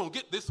 and you're going to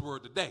get this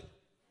word today.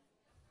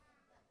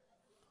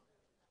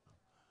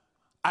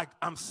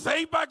 I'm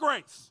saved by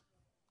grace,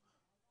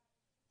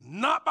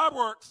 not by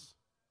works.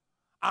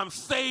 I'm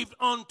saved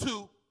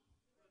unto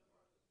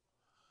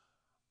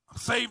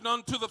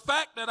the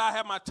fact that I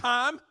have my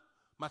time,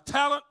 my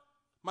talent,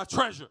 my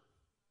treasure.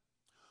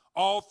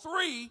 All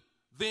three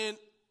then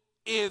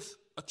is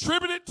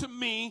attributed to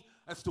me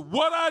as to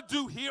what I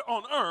do here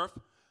on earth,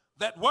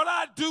 that what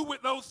I do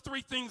with those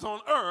three things on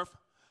earth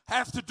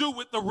has to do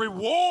with the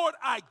reward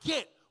I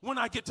get when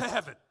I get to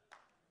heaven.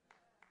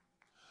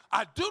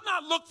 I do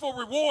not look for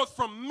rewards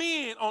from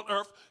men on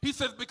earth. He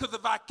says, because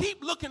if I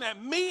keep looking at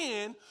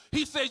men,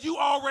 he says, you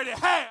already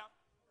have.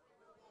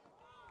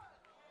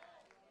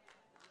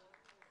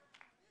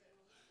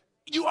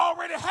 You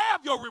already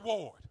have your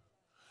reward.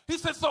 He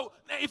says, so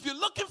now if you're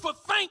looking for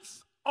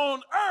thanks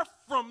on earth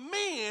from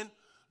men,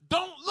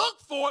 don't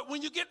look for it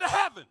when you get to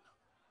heaven.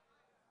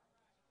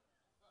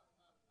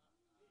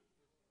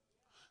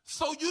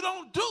 So you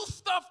don't do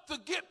stuff to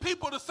get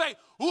people to say,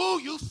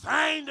 ooh, you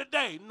sang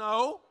today.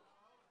 No.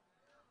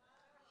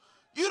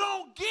 You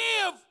don't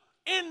give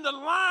in the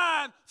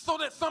line so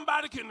that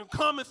somebody can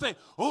come and say,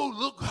 oh,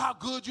 look how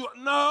good you are.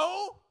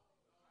 No,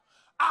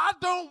 I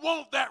don't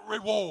want that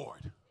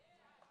reward.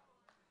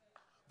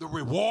 The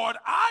reward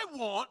I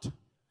want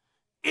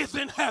is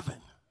in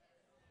heaven.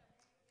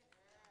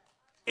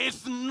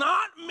 It's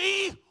not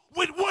me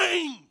with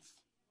wings.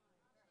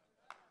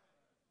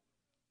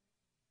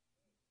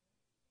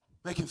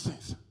 Making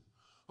sense?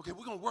 Okay,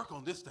 we're going to work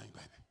on this thing,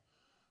 baby.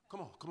 Come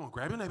on,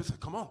 grab your neighbor and say,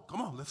 come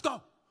on, let's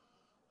go.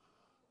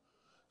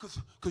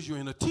 Because you're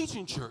in a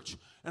teaching church,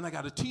 and I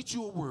got to teach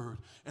you a word,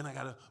 and I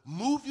got to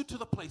move you to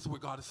the place where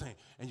God is saying,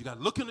 and you got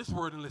to look in this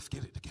word and let's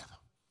get it together.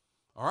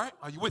 All right?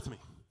 Are you with me?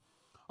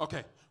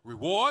 Okay.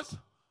 Rewards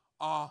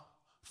are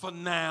for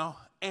now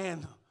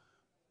and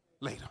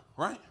later,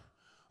 right?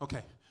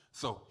 Okay.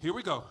 So here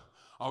we go.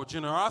 Our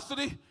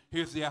generosity,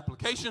 here's the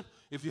application.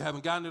 If you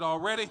haven't gotten it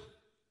already.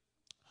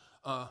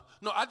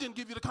 No, I didn't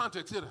give you the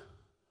context, did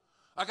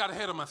I? I got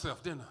ahead of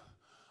myself, didn't I?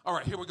 All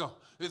right, here we go.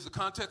 Here's the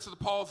context of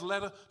Paul's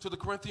letter to the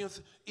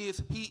Corinthians. He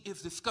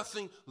is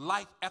discussing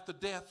life after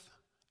death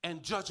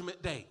and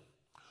judgment day.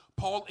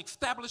 Paul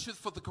establishes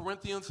for the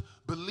Corinthians,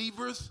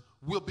 believers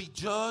will be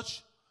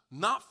judged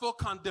not for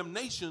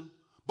condemnation,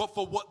 but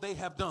for what they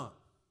have done.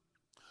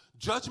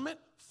 Judgment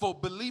for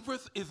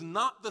believers is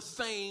not the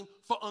same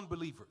for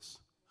unbelievers.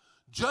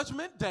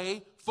 Judgment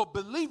day for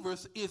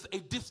believers is a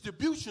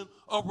distribution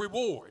of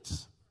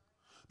rewards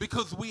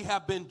because we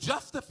have been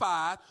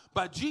justified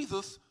by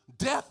Jesus'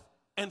 death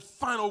and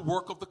final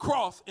work of the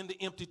cross in the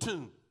empty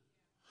tomb.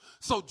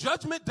 So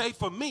judgment day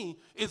for me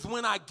is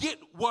when I get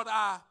what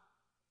I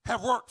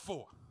have worked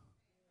for.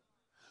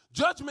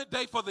 Judgment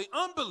day for the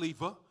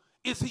unbeliever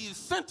is he is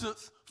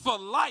sentenced for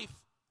life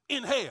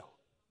in hell.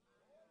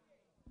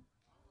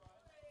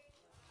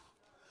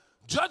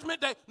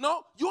 Judgment day,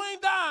 no, you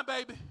ain't dying,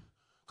 baby.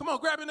 Come on,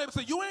 grab your neighbor and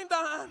say, you ain't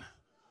dying.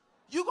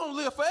 You're going to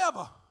live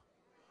forever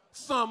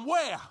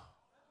somewhere.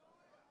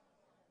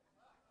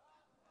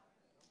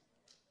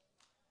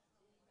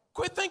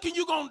 Quit thinking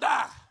you're going to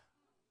die.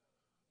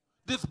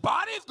 This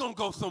body is going to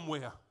go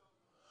somewhere.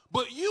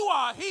 But you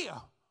are here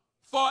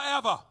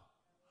forever.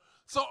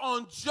 So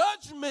on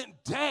Judgment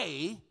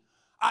Day,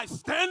 I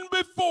stand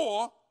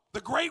before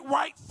the great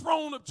white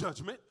throne of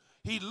judgment.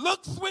 He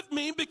looks with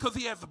me because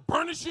he has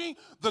burnishing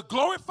the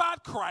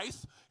glorified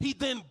Christ. He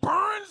then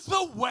burns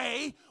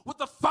away with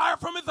the fire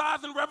from his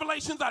eyes in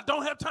Revelations. I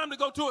don't have time to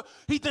go to it.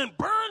 He then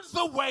burns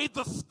away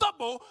the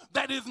stubble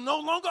that is no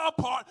longer a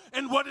part,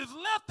 and what is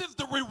left is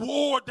the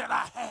reward that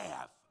I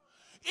have.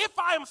 If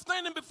I am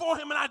standing before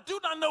him and I do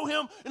not know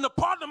him in the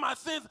pardon of my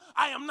sins,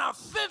 I am now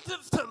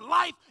sentenced to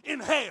life in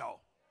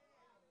hell,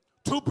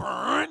 to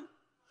burn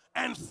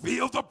and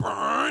feel the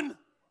burn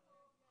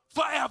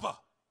forever.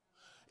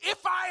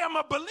 If I am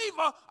a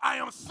believer, I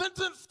am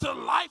sentenced to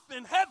life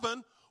in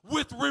heaven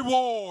with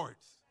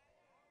rewards.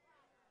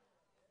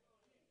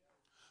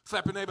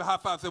 Slap your neighbor, high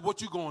five, say,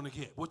 what you going to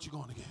get? What you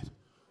going to get?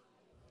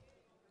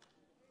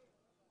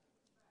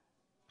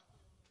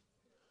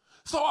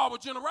 So our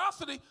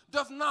generosity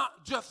does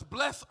not just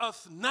bless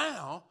us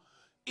now,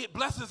 it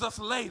blesses us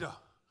later.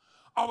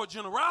 Our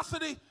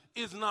generosity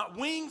is not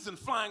wings and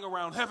flying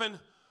around heaven.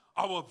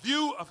 Our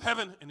view of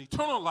heaven and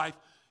eternal life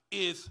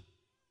is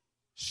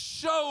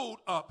showed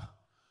up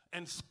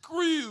and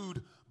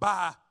screwed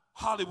by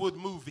Hollywood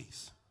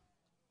movies.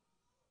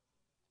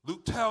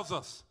 Luke tells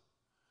us,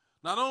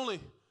 not only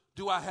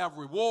do I have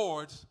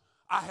rewards,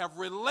 I have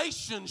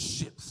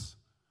relationships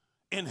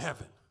in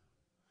heaven.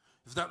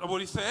 Is that what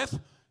he says?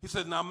 He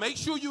says, now make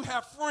sure you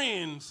have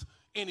friends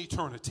in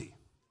eternity.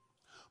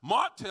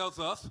 Mark tells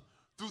us,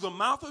 through the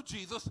mouth of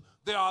Jesus,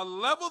 there are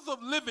levels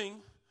of living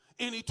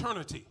in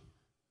eternity.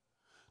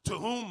 To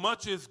whom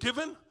much is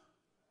given,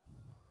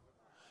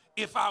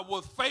 if I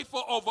was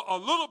faithful over a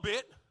little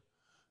bit,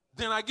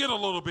 then I get a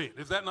little bit.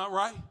 Is that not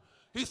right?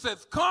 He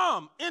says,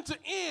 come, enter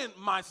in,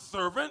 my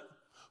servant,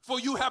 for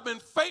you have been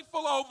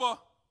faithful over,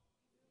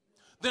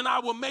 then I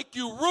will make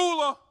you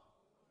ruler.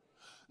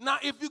 Now,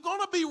 if you're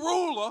going to be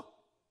ruler,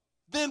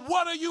 then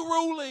what are you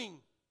ruling?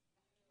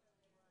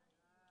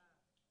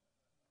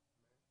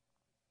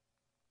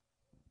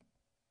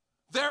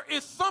 There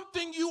is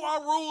something you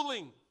are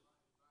ruling.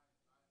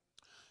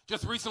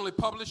 Just recently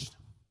published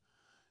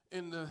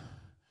in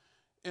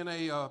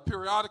a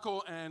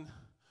periodical and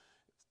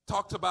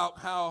talked about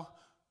how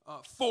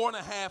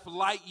 4.5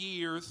 light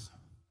years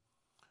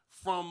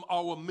from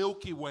our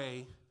Milky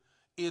Way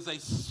is a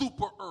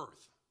super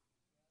Earth.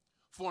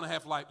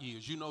 4.5 light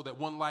years. You know that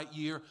 1 light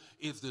year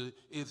is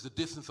the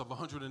distance of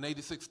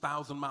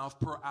 186,000 miles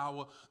per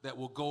hour that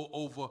will go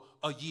over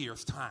a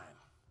year's time.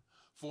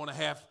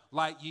 4.5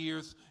 light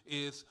years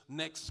is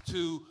next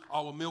to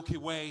our Milky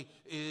Way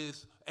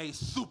is a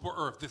super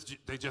Earth.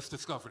 They just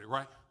discovered it,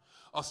 right?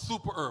 A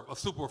super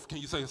Earth. Can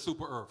you say a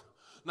super Earth?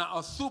 Now,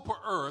 a super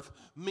Earth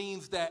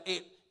means that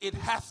it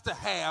has to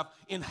have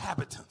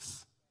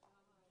inhabitants.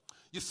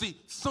 You see,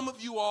 some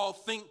of you all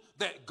think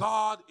that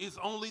God is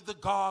only the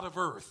God of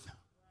earth.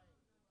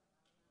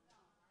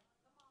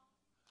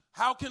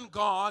 How can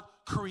God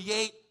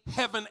create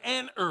heaven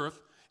and earth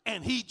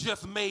and he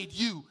just made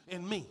you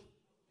and me?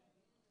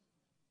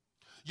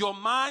 Your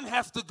mind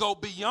has to go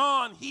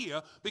beyond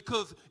here,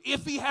 because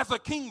if he has a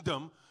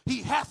kingdom,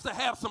 he has to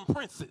have some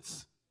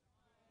princes.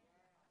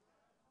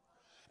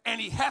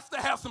 And he has to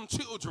have some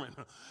children.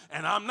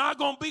 And I'm not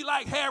going to be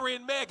like Harry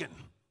and Meghan.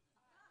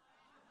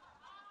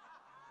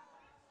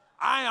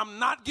 I am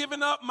not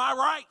giving up my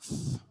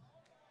rights.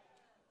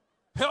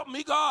 Help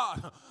me,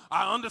 God.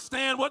 I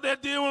understand what they're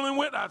dealing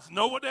with. I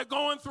know what they're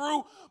going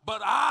through.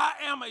 But I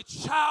am a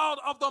child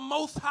of the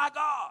Most High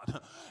God.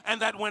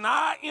 And that when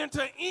I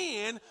enter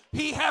in,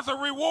 he has a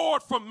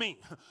reward for me.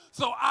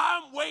 So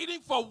I'm waiting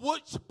for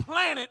which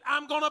planet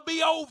I'm going to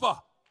be over.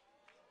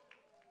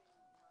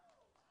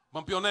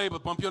 Bump your neighbor,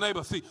 bump your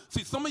neighbor. See,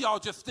 some of y'all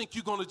just think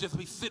you're going to just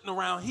be sitting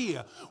around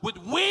here with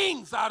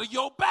wings out of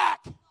your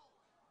back.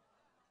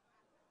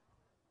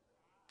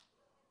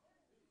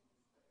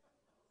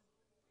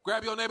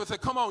 Grab your neighbor and say,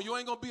 come on, you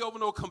ain't going to be over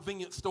no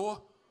convenience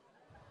store.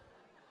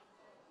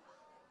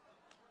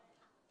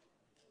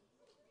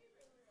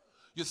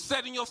 You're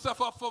setting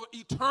yourself up for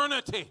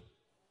eternity.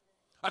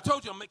 I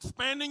told you,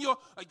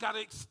 I got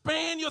to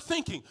expand your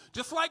thinking.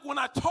 Just like when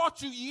I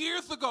taught you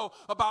years ago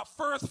about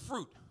first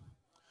fruit.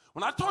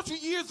 When I taught you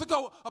years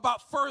ago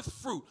about first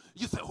fruit,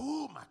 you said,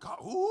 oh, my God,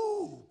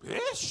 ooh,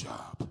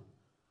 Bishop.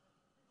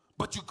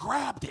 But you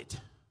grabbed it.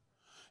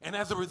 And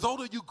as a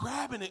result of you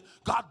grabbing it,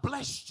 God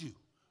blessed you.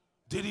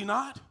 Did he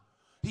not?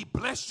 He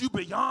blessed you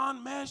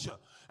beyond measure.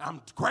 I'm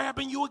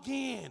grabbing you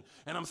again.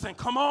 And I'm saying,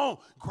 come on,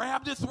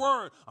 grab this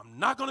word. I'm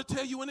not going to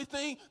tell you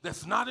anything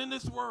that's not in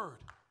this word.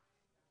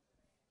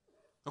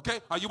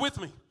 Okay, are you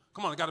with me?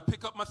 Come on, I got to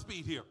pick up my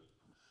speed here.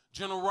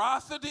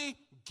 Generosity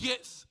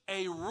gets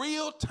a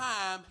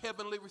real-time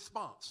heavenly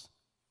response.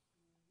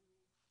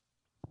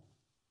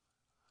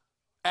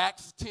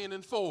 Acts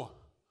 10:4.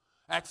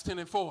 Acts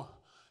 10:4.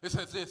 It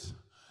says this.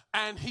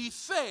 And he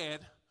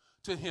said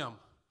to him,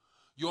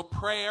 your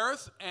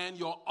prayers and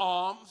your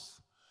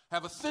alms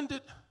have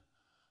ascended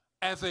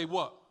as a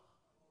what?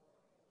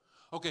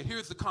 Okay,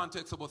 here's the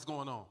context of what's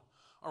going on.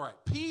 All right,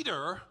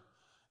 Peter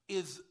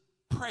is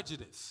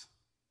prejudiced.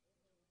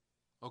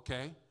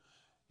 Okay?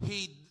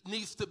 He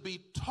needs to be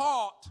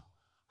taught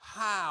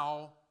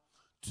how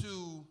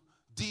to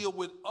deal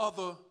with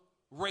other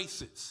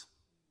races.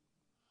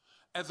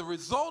 As a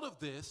result of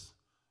this,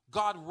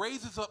 God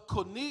raises up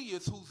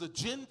Cornelius, who's a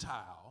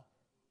Gentile,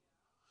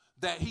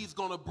 that he's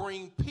going to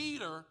bring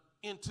Peter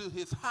into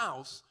his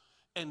house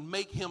and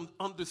make him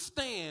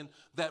understand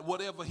that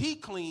whatever he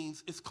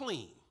cleans is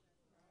clean.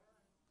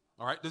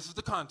 All right, this is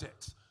the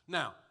context.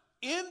 Now,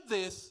 in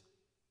this,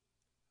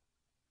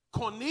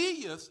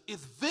 Cornelius is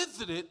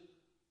visited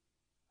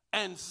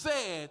and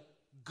said,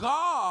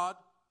 God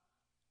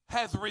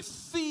has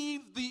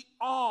received the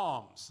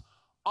alms.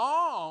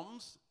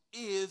 Alms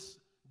is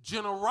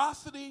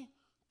generosity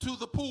to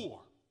the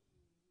poor.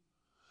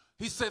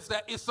 He says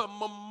that it's a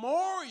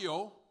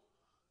memorial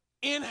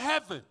in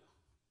heaven.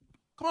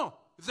 Come on,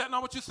 is that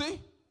not what you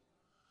see?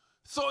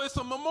 So it's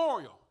a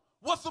memorial.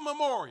 What's a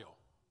memorial?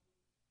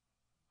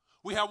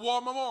 We have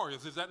war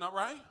memorials, is that not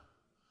right?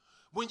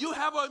 When you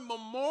have a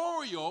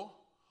memorial,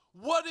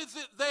 what is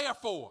it there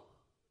for?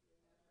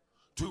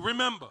 To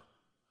remember.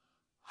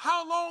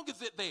 How long is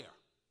it there?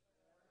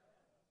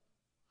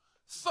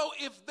 So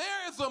if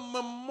there is a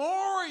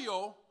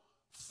memorial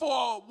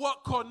for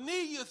what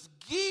Cornelius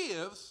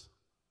gives,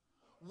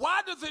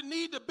 why does it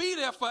need to be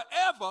there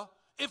forever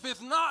if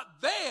it's not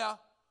there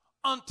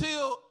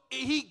until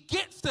he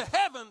gets to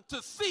heaven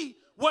to see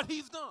what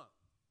he's done?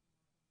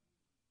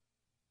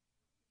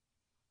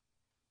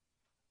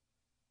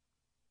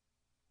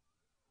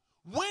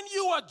 When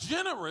you are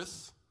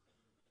generous,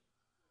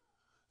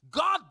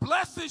 God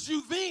blesses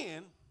you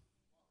then,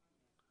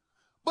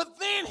 but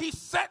then he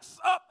sets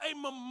up a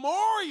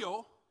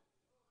memorial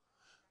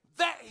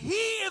that he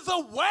is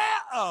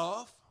aware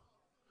of.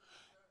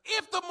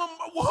 Who's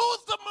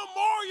the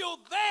memorial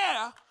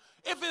there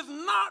if it's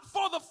not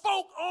for the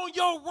folk on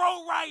your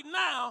row right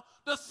now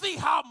to see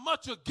how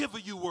much a giver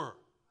you were?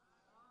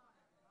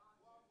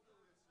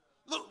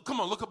 Look, come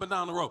on, look up and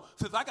down the road.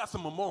 Says, I got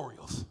some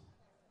memorials.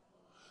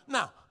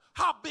 Now,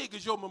 how big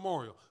is your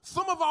memorial?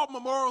 Some of our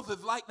memorials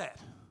is like that.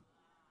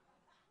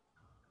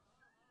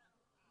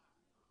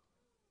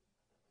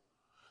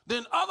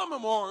 Then other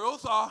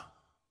memorials are,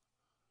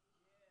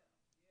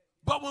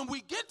 but when we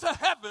get to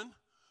heaven,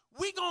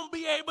 we're going to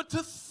be able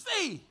to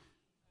see.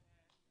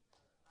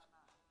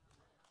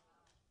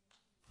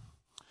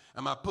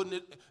 Am I putting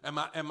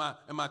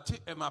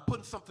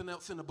something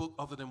else in the book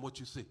other than what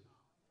you see?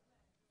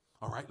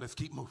 All right, let's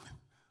keep moving.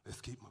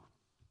 Let's keep moving.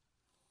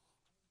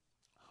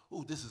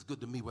 Ooh, this is good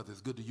to me, whether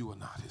it's good to you or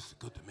not. It's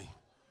good to me.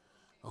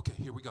 Okay,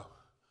 here we go.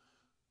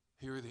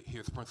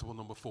 Here's principle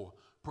number 4.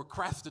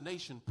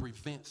 Procrastination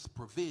prevents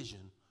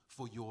provision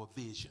for your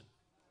vision.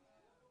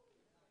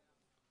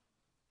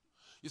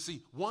 You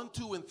see, 1,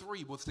 2, and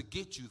 3 was to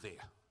get you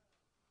there.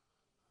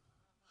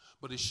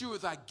 But as sure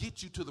as I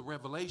get you to the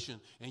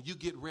revelation and you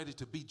get ready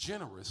to be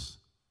generous,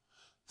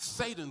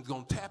 Satan's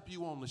going to tap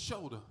you on the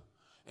shoulder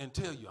and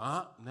tell you,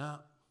 nah,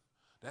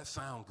 that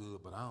sounds good,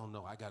 but I don't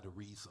know. I got to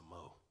read some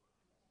more.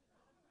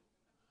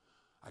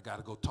 I got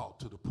to go talk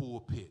to the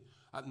pulpit.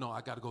 I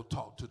got to go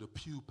talk to the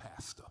pew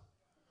pastor.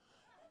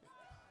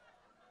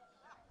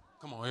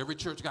 Come on, every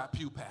church got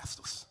pew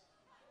pastors.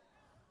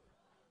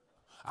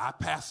 I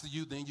pastor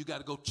you, then you got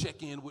to go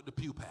check in with the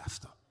pew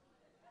pastor.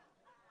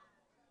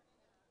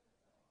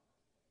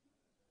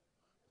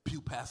 Pew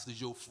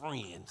pastor's your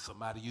friend,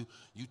 somebody you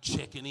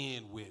checking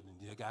in with,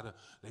 and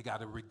they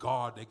gotta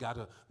regard, they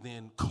gotta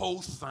then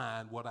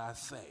co-sign what I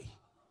say.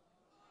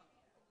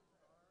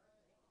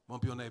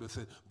 Bump your neighbor and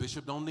say,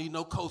 Bishop don't need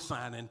no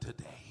co-signing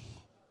today.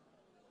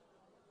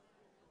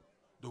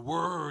 The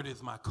word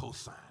is my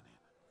co-signing.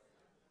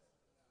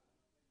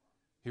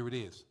 Here it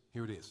is.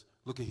 Here it is.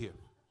 Look at here.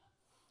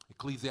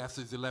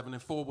 Ecclesiastes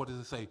 11:4, what does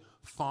it say?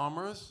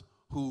 Farmers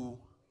who,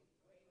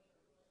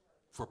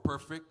 for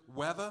perfect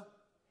weather,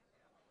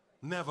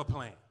 never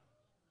plant.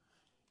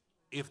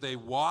 If they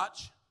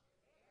watch,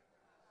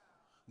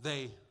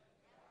 I'm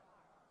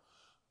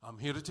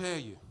here to tell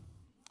you,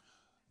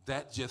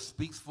 that just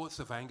speaks for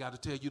itself. I ain't got to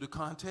tell you the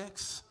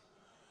context.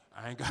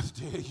 I ain't got to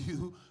tell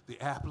you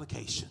the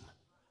application.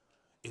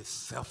 It's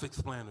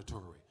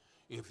self-explanatory.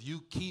 If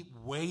you keep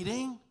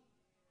waiting,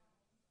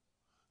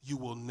 you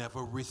will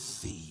never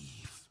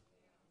receive.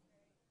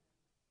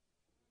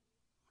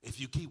 If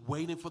you keep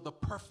waiting for the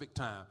perfect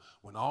time,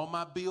 when all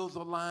my bills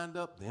are lined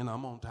up, then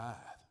I'm on tithe.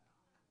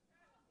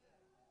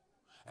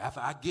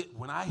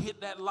 When I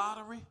hit that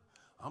lottery,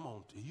 I'm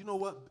on. You know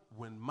what?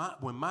 When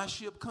my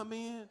ship come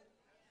in,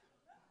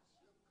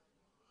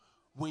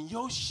 when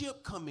your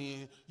ship come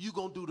in, you're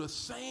going to do the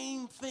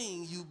same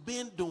thing you've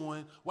been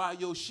doing while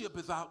your ship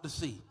is out to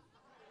sea.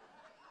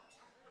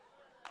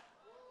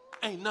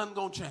 Ain't nothing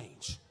going to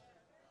change.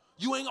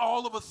 You ain't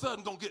all of a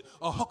sudden going to get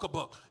a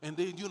huckabuck and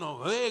then,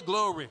 hey,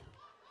 glory.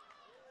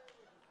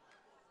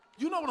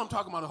 You know what I'm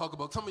talking about, a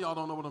huckabuck. Some of y'all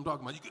don't know what I'm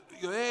talking about.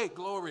 Hey,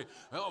 glory.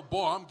 Oh,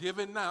 boy, I'm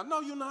giving now.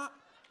 No, you're not.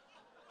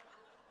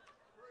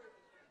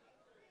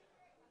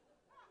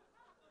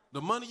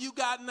 The money you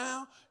got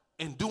now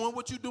and doing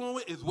what you're doing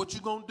with is what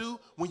you're going to do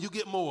when you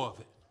get more of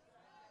it.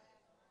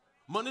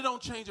 Money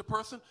don't change a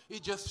person.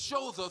 It just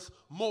shows us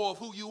more of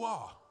who you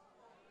are.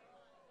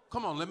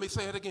 Come on, let me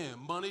say it again.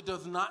 Money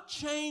does not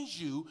change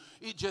you.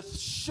 It just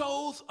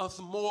shows us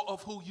more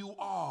of who you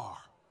are.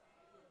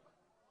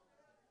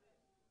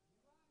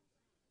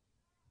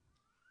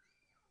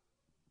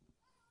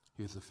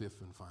 Here's the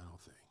fifth and final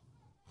thing.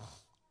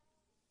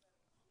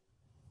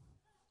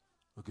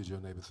 Look at your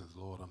neighbor and says,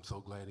 Lord, I'm so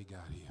glad he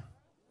got here.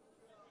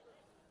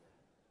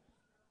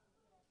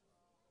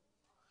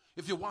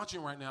 If you're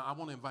watching right now, I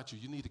want to invite you.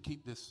 You need to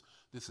keep this.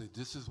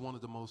 This is one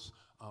of the most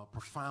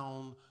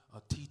profound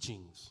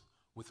teachings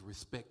with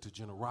respect to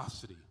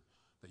generosity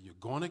that you're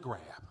going to grab.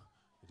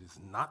 It is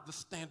not the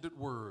standard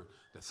word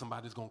that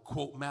somebody's going to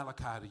quote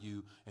Malachi to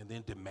you and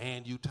then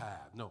demand you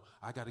tithe. No,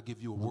 I got to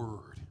give you a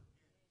word.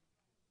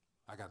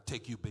 I got to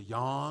take you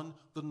beyond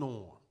the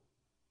norm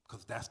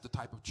because that's the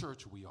type of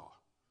church we are.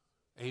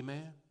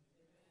 Amen?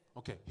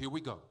 Okay, here we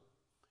go.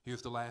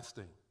 Here's the last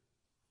thing.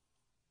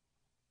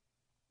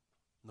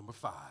 Number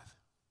 5,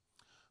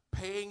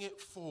 paying it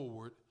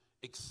forward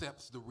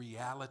accepts the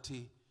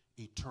reality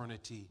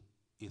eternity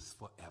is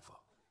forever.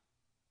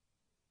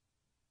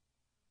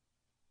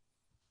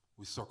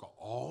 We circle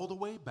all the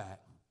way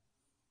back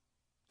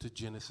to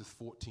Genesis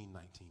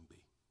 14:19b.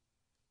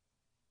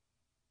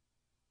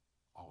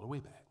 All the way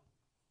back.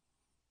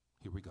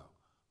 Here we go.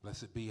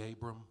 Blessed be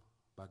Abram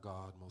by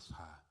God Most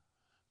High,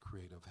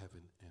 creator of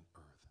heaven and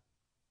earth.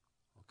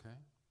 Okay?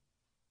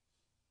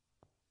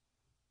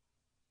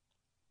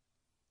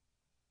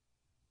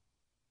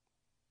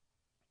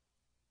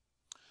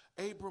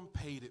 Abram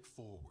paid it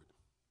forward.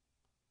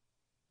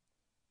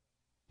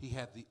 He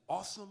had the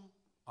awesome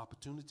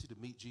opportunity to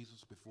meet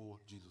Jesus before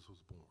Jesus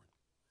was born.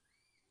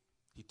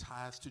 He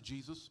tithes to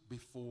Jesus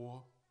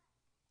before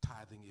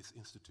tithing is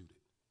instituted.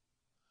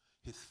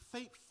 His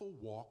faithful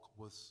walk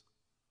was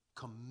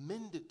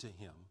commended to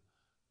him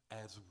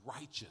as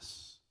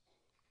righteous.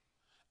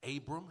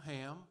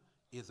 Abraham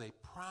is a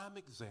prime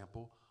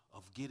example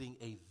of getting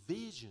a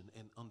vision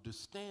and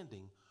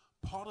understanding.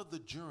 Part of the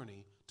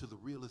journey to the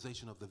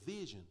realization of the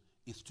vision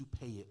is to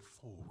pay it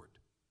forward.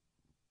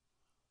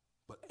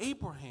 But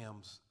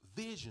Abraham's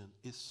vision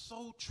is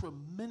so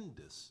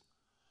tremendous,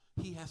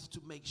 he has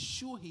to make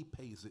sure he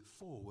pays it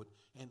forward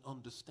and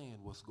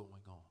understand what's going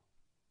on.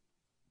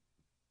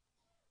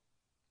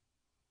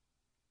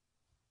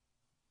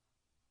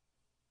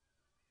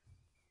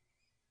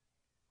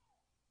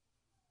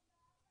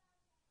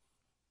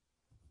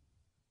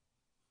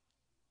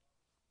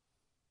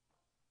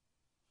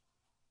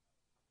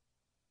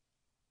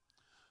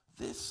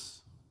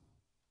 This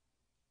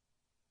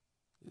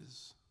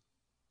is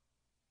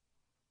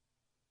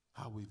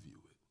how we view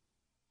it.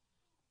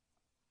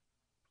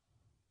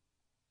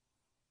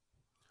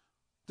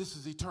 This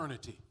is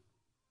eternity.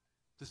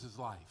 This is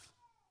life.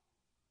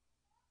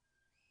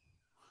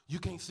 You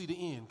can't see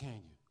the end,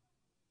 can you?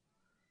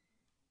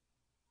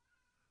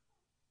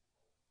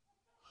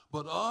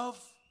 But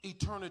of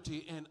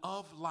eternity and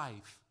of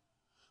life,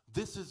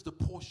 this is the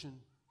portion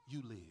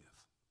you live.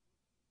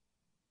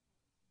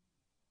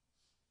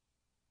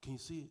 Can you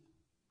see it?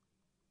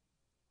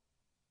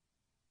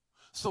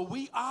 So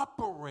we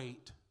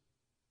operate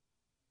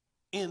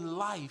in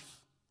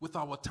life with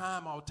our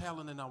time, our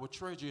talent, and our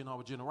treasure and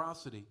our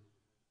generosity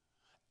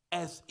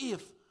as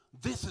if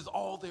this is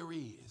all there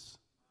is.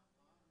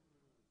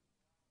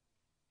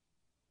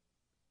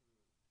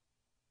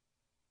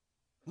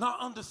 not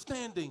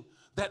understanding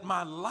that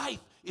my life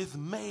is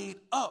made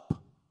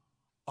up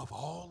of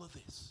all of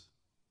this.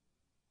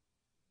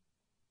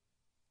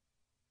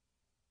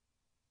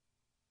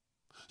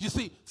 You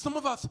see, some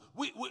of us,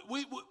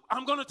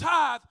 I'm going to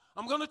tithe,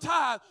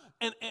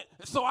 and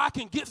so I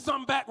can get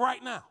something back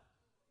right now.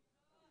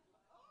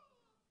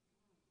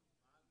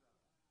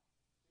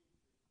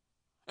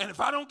 And if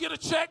I don't get a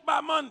check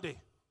by Monday,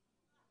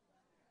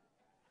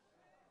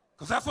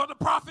 because that's what the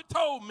prophet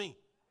told me.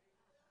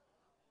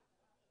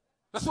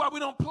 That's why we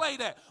don't play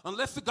that.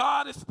 Unless the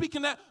God is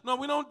speaking that, no,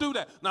 we don't do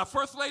that. Now,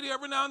 First Lady,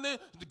 every now and then,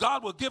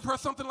 God will give her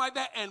something like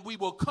that, and we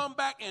will come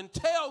back and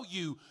tell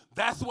you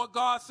that's what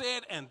God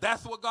said, and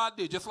that's what God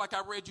did, just like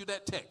I read you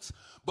that text.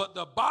 But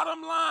the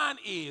bottom line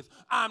is,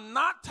 I'm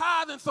not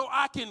tithing so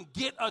I can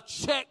get a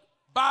check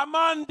by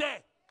Monday.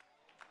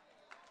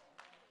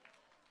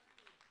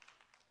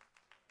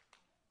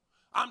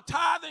 I'm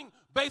tithing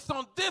based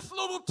on this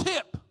little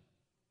tip.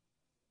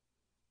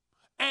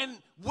 And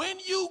when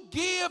you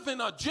give and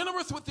are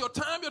generous with your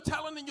time, your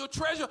talent, and your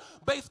treasure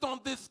based on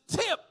this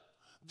tip,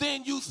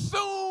 then you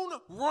soon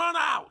run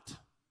out.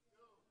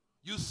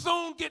 You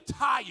soon get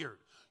tired.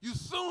 You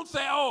soon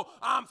say, oh,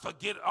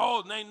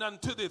 there ain't nothing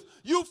to this.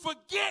 You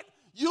forget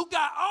you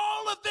got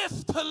all of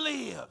this to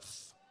live.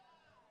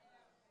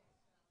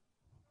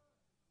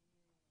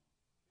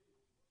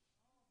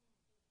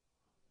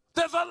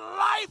 There's a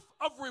life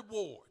of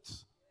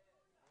rewards.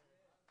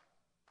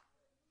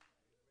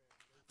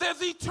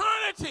 There's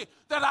eternity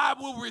that I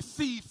will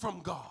receive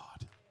from God.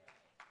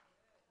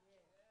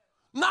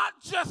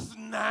 Not just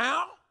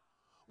now.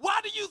 Why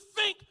do you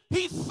think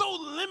he's so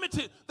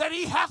limited that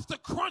he has to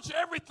crunch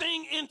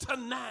everything into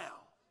now?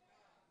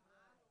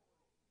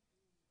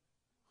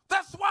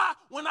 That's why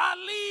when I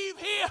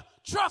leave here,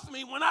 trust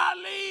me, when I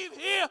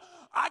leave here,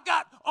 I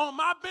got on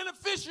my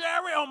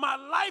beneficiary, on my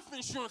life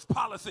insurance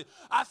policy,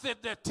 I said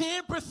that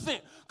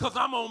 10% because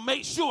I'm going to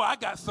make sure I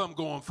got something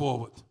going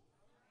forward.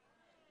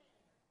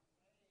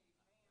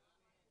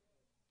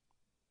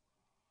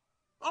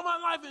 On my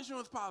life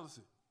insurance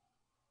policy.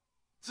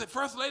 Said,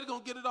 First Lady going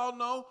to get it all?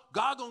 No,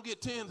 God going to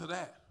get 10 to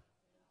that.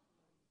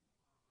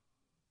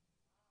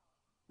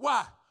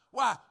 Why?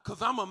 Why? Because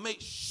I'm going to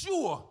make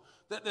sure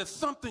that there's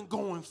something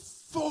going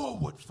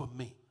forward for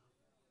me.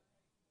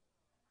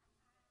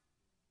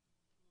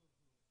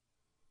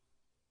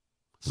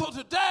 So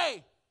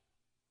today,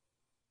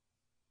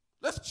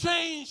 let's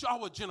change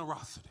our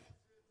generosity.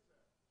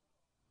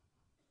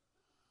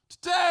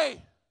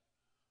 Today,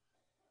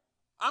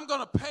 I'm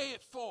going to pay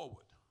it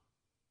forward.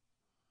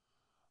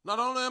 Not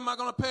only am I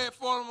going to pay it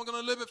forward, I'm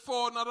going to live it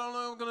forward. Not only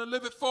am I going to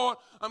live it forward,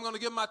 I'm going to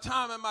give my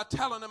time and my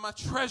talent and my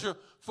treasure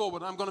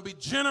forward. I'm going to be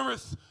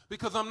generous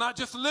because I'm not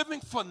just living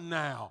for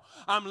now.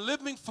 I'm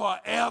living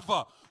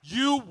forever.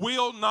 You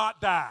will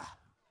not die.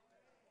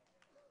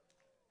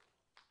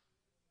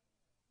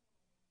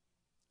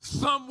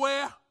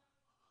 Somewhere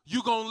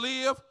you're going to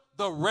live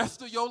the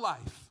rest of your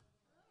life.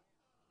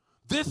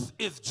 This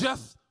is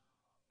just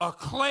a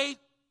clay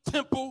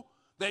temple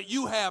that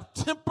you have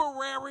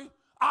temporary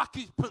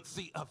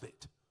occupancy of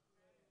it.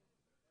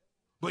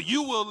 But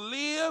you will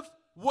live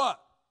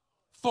what?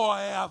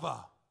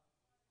 Forever.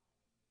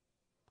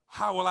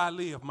 How will I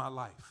live my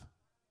life?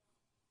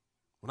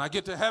 When I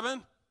get to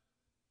heaven,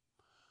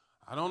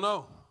 I don't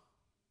know.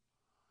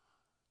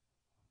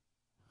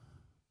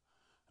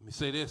 Let me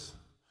say this.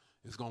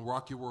 It's going to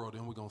rock your world,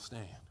 and we're going to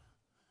stand.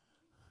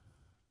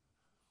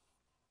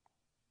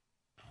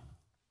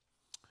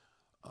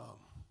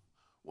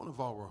 One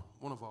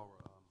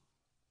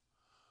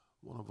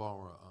of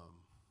our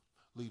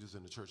leaders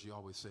in the church, he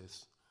always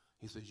says,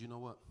 you know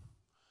what?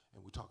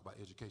 And we talk about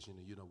education,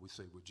 and we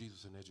say with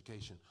Jesus in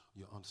education,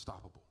 you're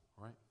unstoppable,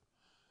 right?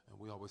 And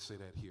we always say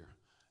that here.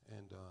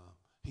 And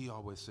he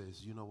always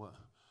says, you know what?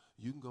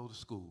 You can go to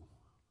school,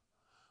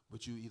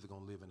 but you're either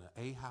going to live in an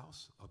A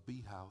house, a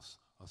B house,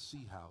 a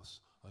C house,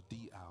 a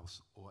D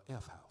house, or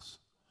F house.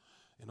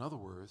 In other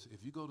words,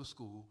 if you go to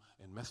school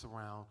and mess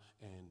around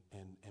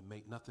and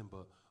make nothing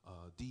but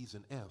D's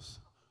and F's,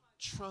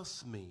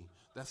 trust me,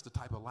 that's the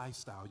type of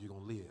lifestyle you're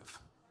going to live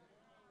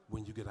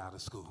when you get out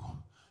of school.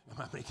 Am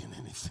I making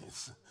any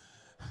sense?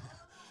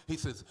 He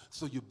says,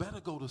 so you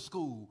better go to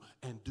school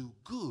and do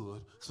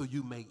good so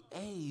you make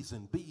A's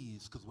and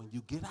B's, because when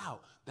you get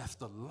out, that's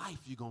the life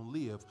you're going to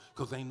live,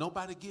 because ain't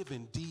nobody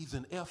giving D's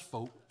and F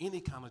folk any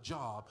kind of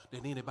job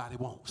that anybody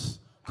wants.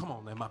 Come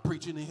on, am I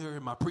preaching in here?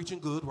 Am I preaching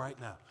good right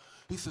now?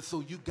 He says, so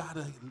you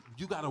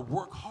gotta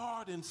work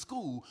hard in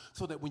school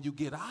so that when you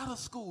get out of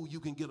school, you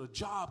can get a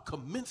job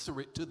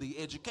commensurate to the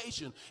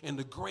education and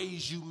the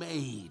grades you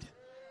made.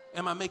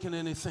 Am I making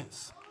any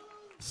sense?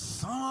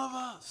 Some of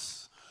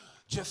us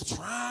just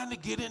trying to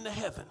get into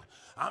heaven.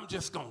 I'm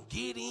just going to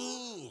get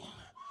in.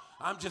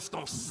 I'm just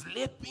going to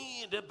slip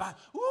in. If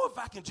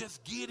I can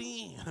just get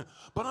in.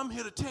 But I'm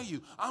here to tell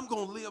you, I'm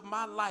going to live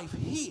my life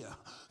here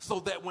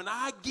so that when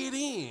I get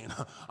in,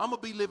 I'm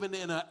going to be living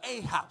in an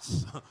A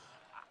house.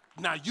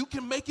 Now, you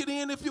can make it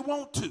in if you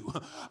want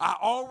to. I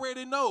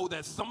already know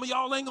that some of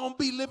y'all ain't going to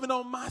be living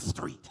on my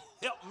street.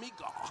 Help me,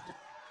 God.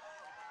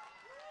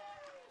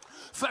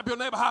 Slap your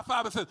neighbor high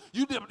five and say,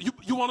 you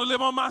want to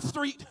live on my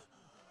street?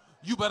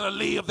 You better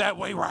live that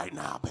way right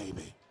now,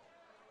 baby.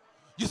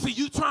 You see,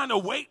 you trying to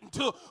wait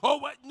until,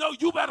 no,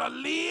 you better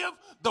live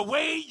the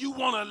way you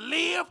want to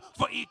live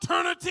for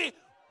eternity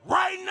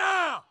right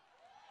now.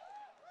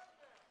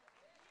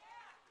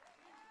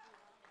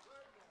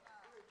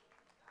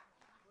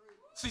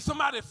 See,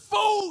 somebody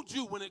fooled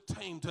you when it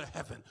came to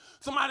heaven.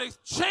 Somebody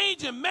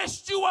changed and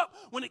messed you up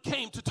when it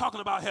came to talking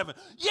about heaven.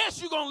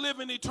 Yes, you're going to live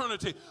in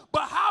eternity,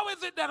 but how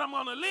is it that I'm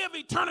going to live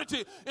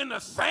eternity in the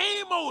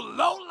same old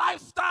low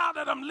lifestyle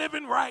that I'm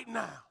living right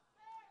now?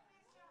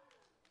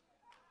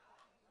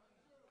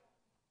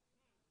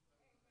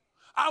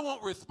 I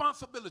want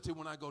responsibility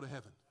when I go to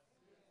heaven.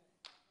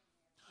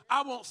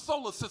 I want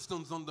solar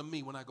systems under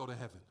me when I go to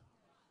heaven.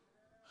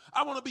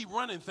 I want to be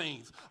running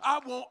things. I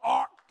want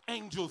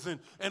archangels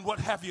and what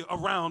have you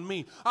around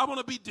me. I want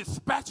to be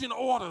dispatching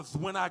orders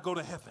when I go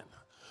to heaven.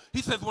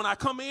 He says when I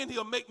come in,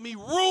 he'll make me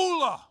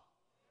ruler.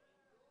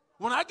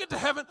 When I get to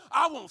heaven,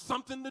 I want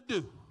something to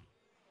do.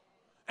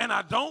 And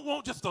I don't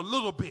want just a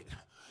little bit.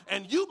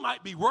 And you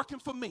might be working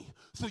for me,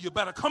 so you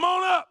better come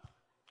on up.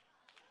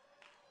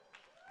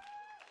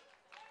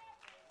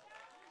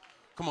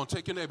 Come on,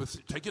 take your neighbor,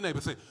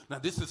 say, now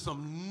this is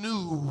some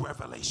new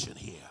revelation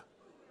here.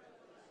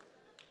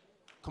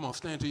 Come on,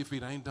 stand to your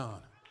feet. I ain't done.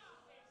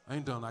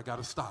 I got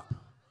to stop.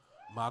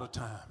 I'm out of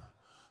time.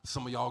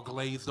 Some of y'all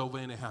glazed over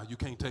anyhow. You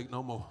can't take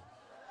no more.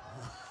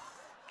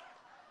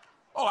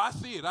 Oh, I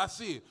see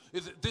it.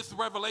 This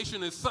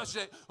revelation is such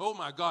that, oh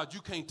my God,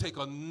 you can't take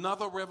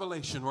another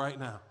revelation right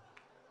now.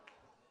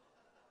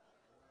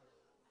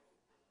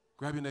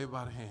 Grab your neighbor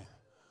by the hand.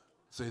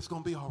 Say, it's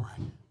going to be all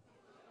right.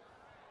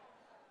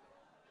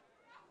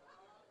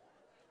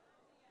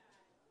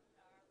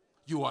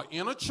 You are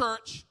in a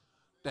church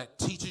that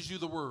teaches you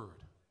the word.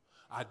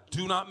 I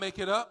do not make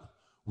it up.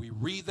 We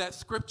read that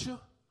scripture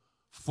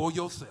for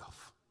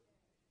yourself.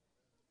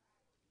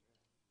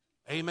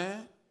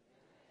 Amen.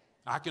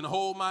 I can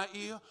hold my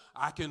ear.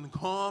 I can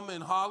hum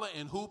and holler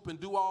and hoop and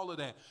do all of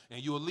that.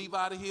 And you'll leave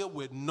out of here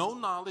with no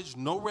knowledge,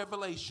 no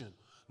revelation,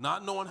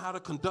 not knowing how to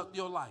conduct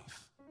your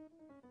life.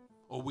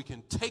 Or we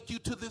can take you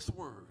to this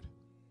word.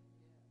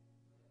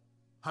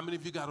 How many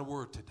of you got a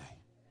word today?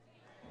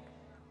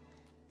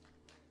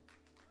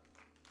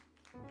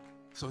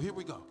 So here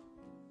we go.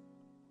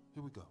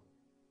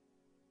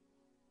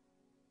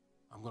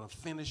 I'm going to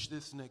finish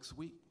this next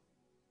week.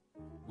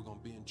 We're going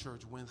to be in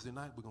church Wednesday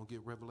night. We're going to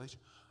get revelation.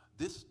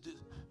 This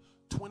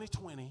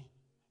 2020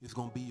 is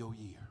going to be your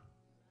year.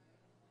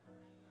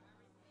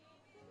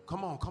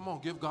 Come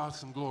on. Give God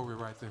some glory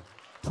right there.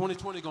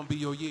 2020 is going to be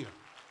your year.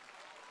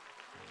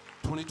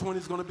 2020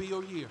 is going to be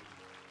your year.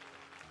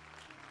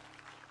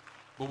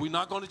 But we're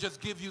not going to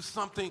just give you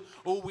something,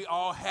 we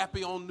all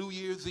happy on New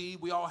Year's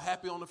Eve. We all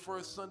happy on the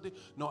first Sunday.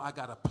 No, I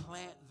got to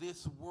plant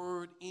this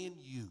word in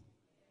you.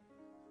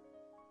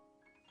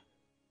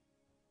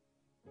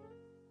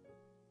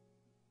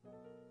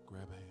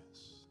 Grab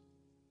hands.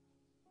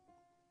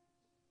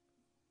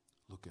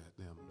 Look at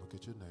them. Look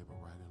at your neighbor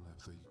right and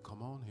left. Say,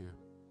 come on here.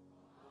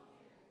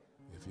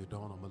 If you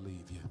don't, I'm going to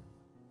leave you.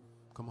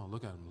 Come on,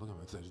 look at him.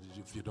 Say,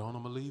 if you don't,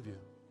 I'm going to leave you.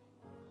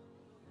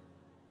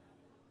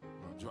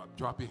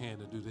 Drop your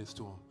hand and do this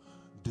to him.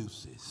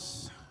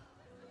 Deuces.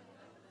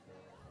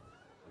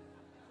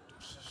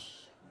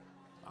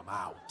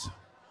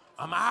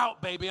 I'm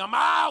out, baby. I'm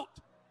out.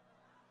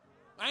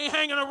 I ain't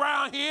hanging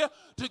around here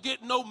to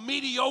get no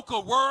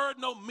mediocre word,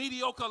 no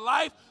mediocre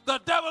life. The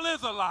devil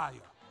is a liar.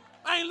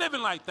 I ain't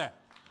living like that.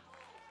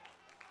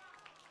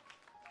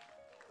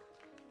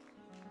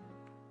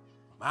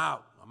 I'm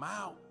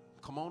out.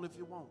 Come on if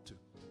you want to.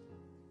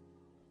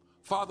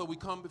 Father, we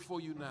come before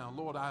you now.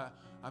 Lord,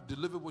 I've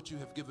delivered what you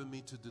have given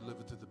me to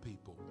deliver to the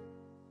people.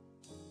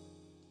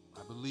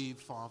 I believe,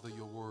 Father,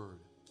 your word.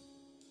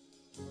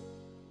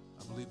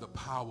 I believe the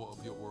power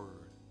of your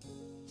word.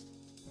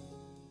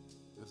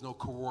 There's no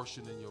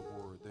coercion in your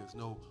word. There's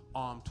no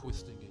arm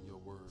twisting in your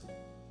word.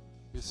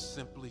 It's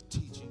simply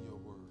teaching your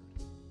word.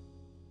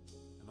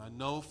 And I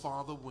know,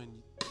 Father, when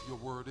your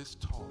word is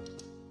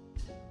taught,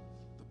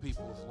 the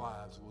people's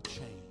lives will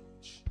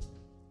change.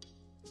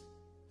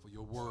 For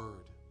your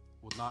word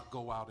will not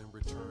go out and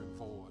return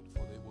void,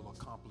 for they will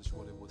accomplish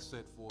what it was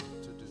set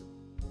forth to do.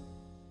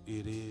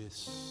 It is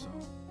so.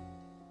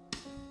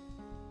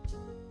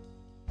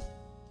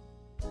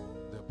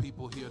 There are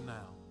people here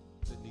now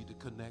that need to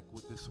connect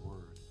with this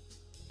word,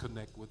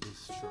 connect with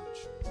this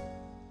church.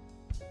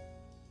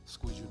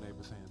 Squeeze your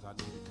neighbor's hands. I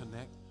need to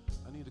connect.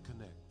 I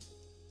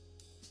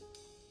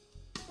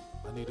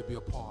need to be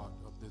a part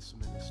of this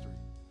ministry.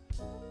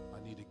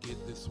 I need to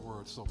get this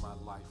word so my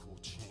life will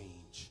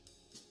change.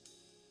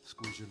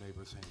 Squeeze your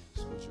neighbor's hand.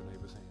 Squeeze your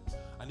neighbor's hand.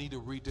 I need to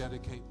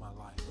rededicate my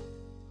life.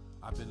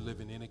 I've been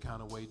living any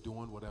kind of way,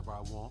 doing whatever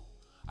I want.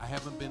 I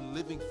haven't been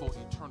living for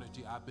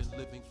eternity. I've been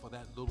living for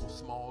that little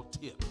small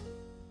tip.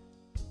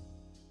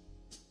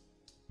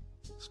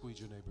 Squeeze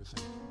your neighbor's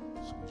hand.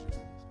 Squeeze your neighbor's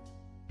hand.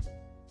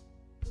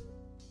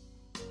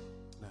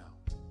 Now,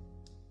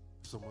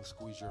 if someone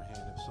squeeze your hand,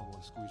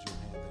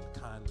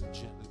 then kindly,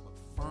 gently, but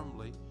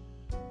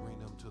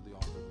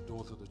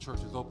of the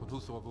church is open.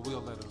 Whosoever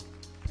will, let him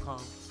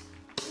come.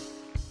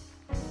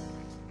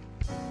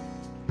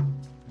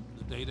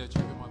 The day that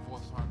you hear my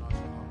voice, harden not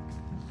your heart.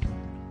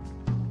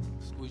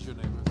 Squeeze your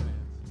neighbor's hands.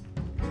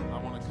 I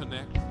want to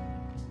connect.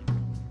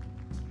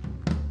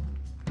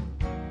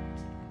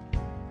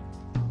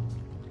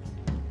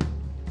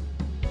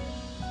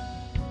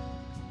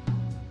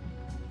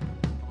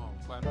 Come on,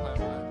 clap, clap,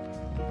 clap.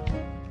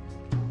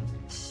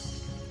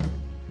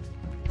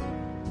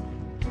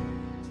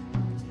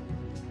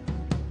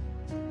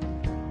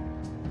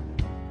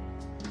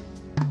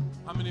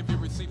 How many of you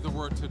received the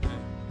word today?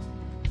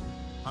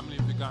 How many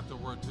of you got the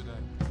word today?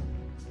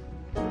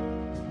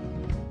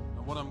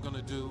 And what I'm going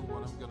to do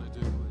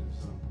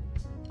is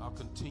I'll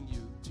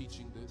continue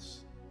teaching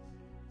this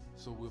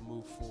so we'll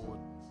move forward,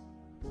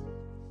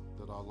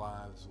 that our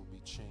lives will be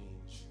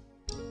changed,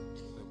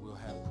 that we'll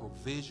have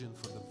provision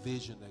for the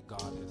vision that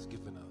God has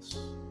given us.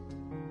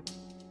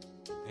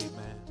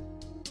 Amen.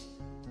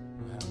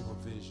 We'll have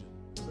provision.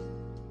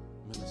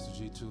 Minister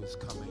G2 is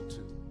coming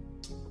to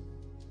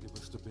give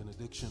us the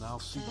benediction. I'll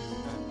see you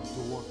at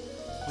the door.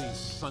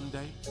 Please,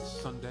 Wednesday,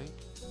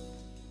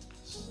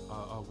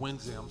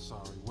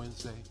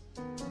 Wednesday,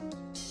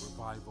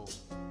 revival.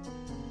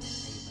 Amen.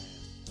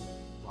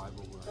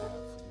 Revival will have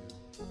for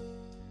you.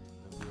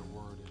 There'll be a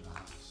word in the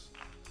house.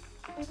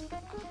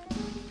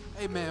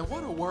 Amen.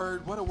 What a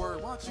word. What a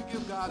word. Why don't you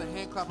give God a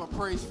hand clap of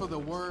praise for the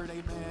word.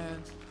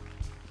 Amen.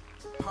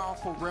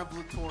 Powerful,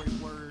 revelatory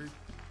word.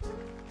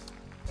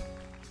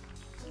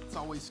 It's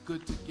always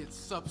good to get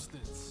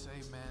substance.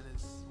 Amen.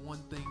 It's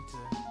one thing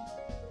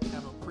to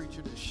have a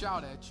preacher to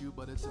shout at you,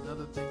 but it's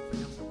another thing for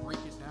him to break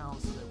it down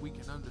so that we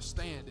can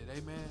understand it.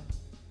 Amen.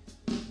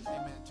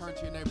 Amen. Turn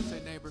to your neighbor.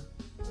 Say, neighbor.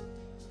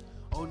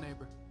 Oh,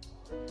 neighbor.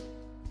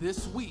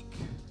 This week,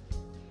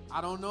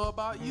 I don't know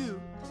about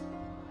you,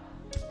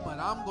 but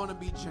I'm going to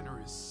be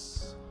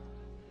generous.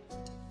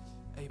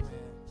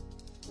 Amen.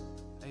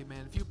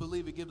 Amen. If you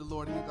believe it, give the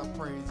Lord a hand of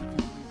praise if you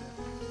believe that.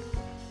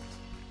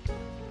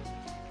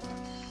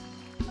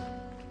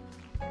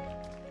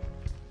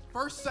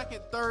 First,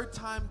 second, third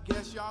time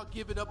guests, y'all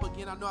give it up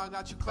again. I know I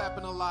got you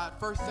clapping a lot.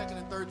 First, second,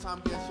 and third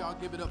time guests, y'all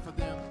give it up for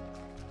them.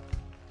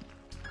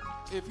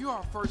 If you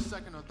are first,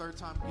 second, or third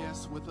time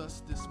guests with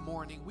us this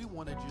morning, we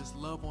want to just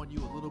love on you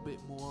a little bit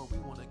more. We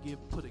want to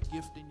put a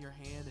gift in your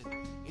hand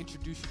and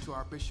introduce you to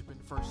our bishop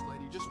and first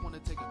lady. Just want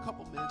to take a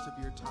couple minutes of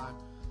your time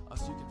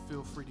so you can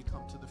feel free to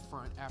come to the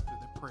front after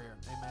the prayer.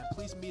 Amen.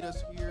 Please meet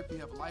us here if you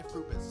have a life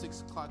group at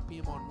 6 o'clock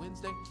p.m. on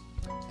Wednesday.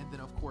 And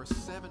then, of course,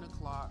 7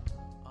 o'clock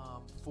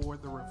for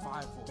the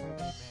revival.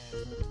 Amen.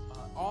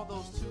 All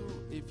those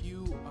two, if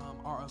you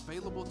are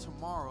available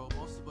tomorrow,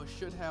 most of us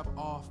should have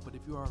off, but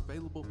if you are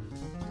available,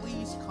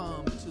 please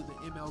come to the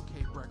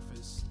MLK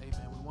breakfast.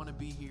 Amen. We want to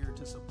be here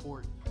to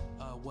support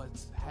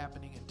what's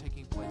happening and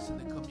taking place in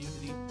the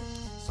community.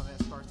 So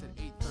that starts at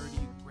 8:30. You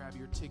can grab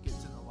your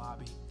tickets in the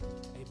lobby.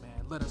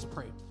 Amen. Let us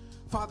pray.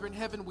 Father in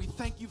heaven, we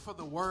thank you for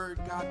the word.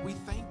 God, we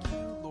thank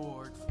you,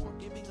 Lord, for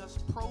giving us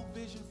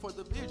provision for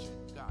the vision.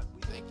 God,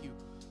 we thank you,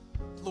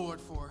 Lord,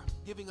 for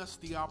giving us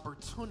the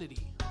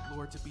opportunity,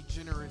 Lord, to be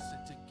generous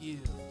and to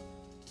give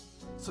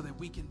so that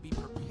we can be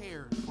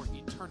prepared for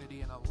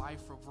eternity and a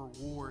life of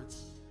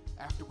rewards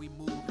after we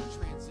move and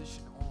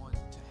transition on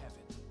to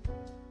heaven.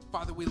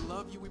 Father, we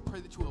love you. We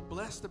pray that you will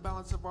bless the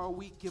balance of our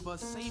week. Give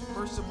us safe,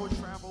 merciful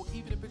travel,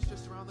 even if it's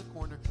just around the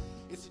corner.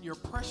 It's in your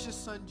precious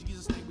Son,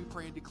 Jesus' name, we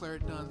pray and declare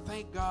it done.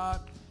 Thank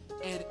God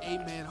and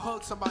amen.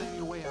 Hug somebody on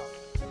your way out.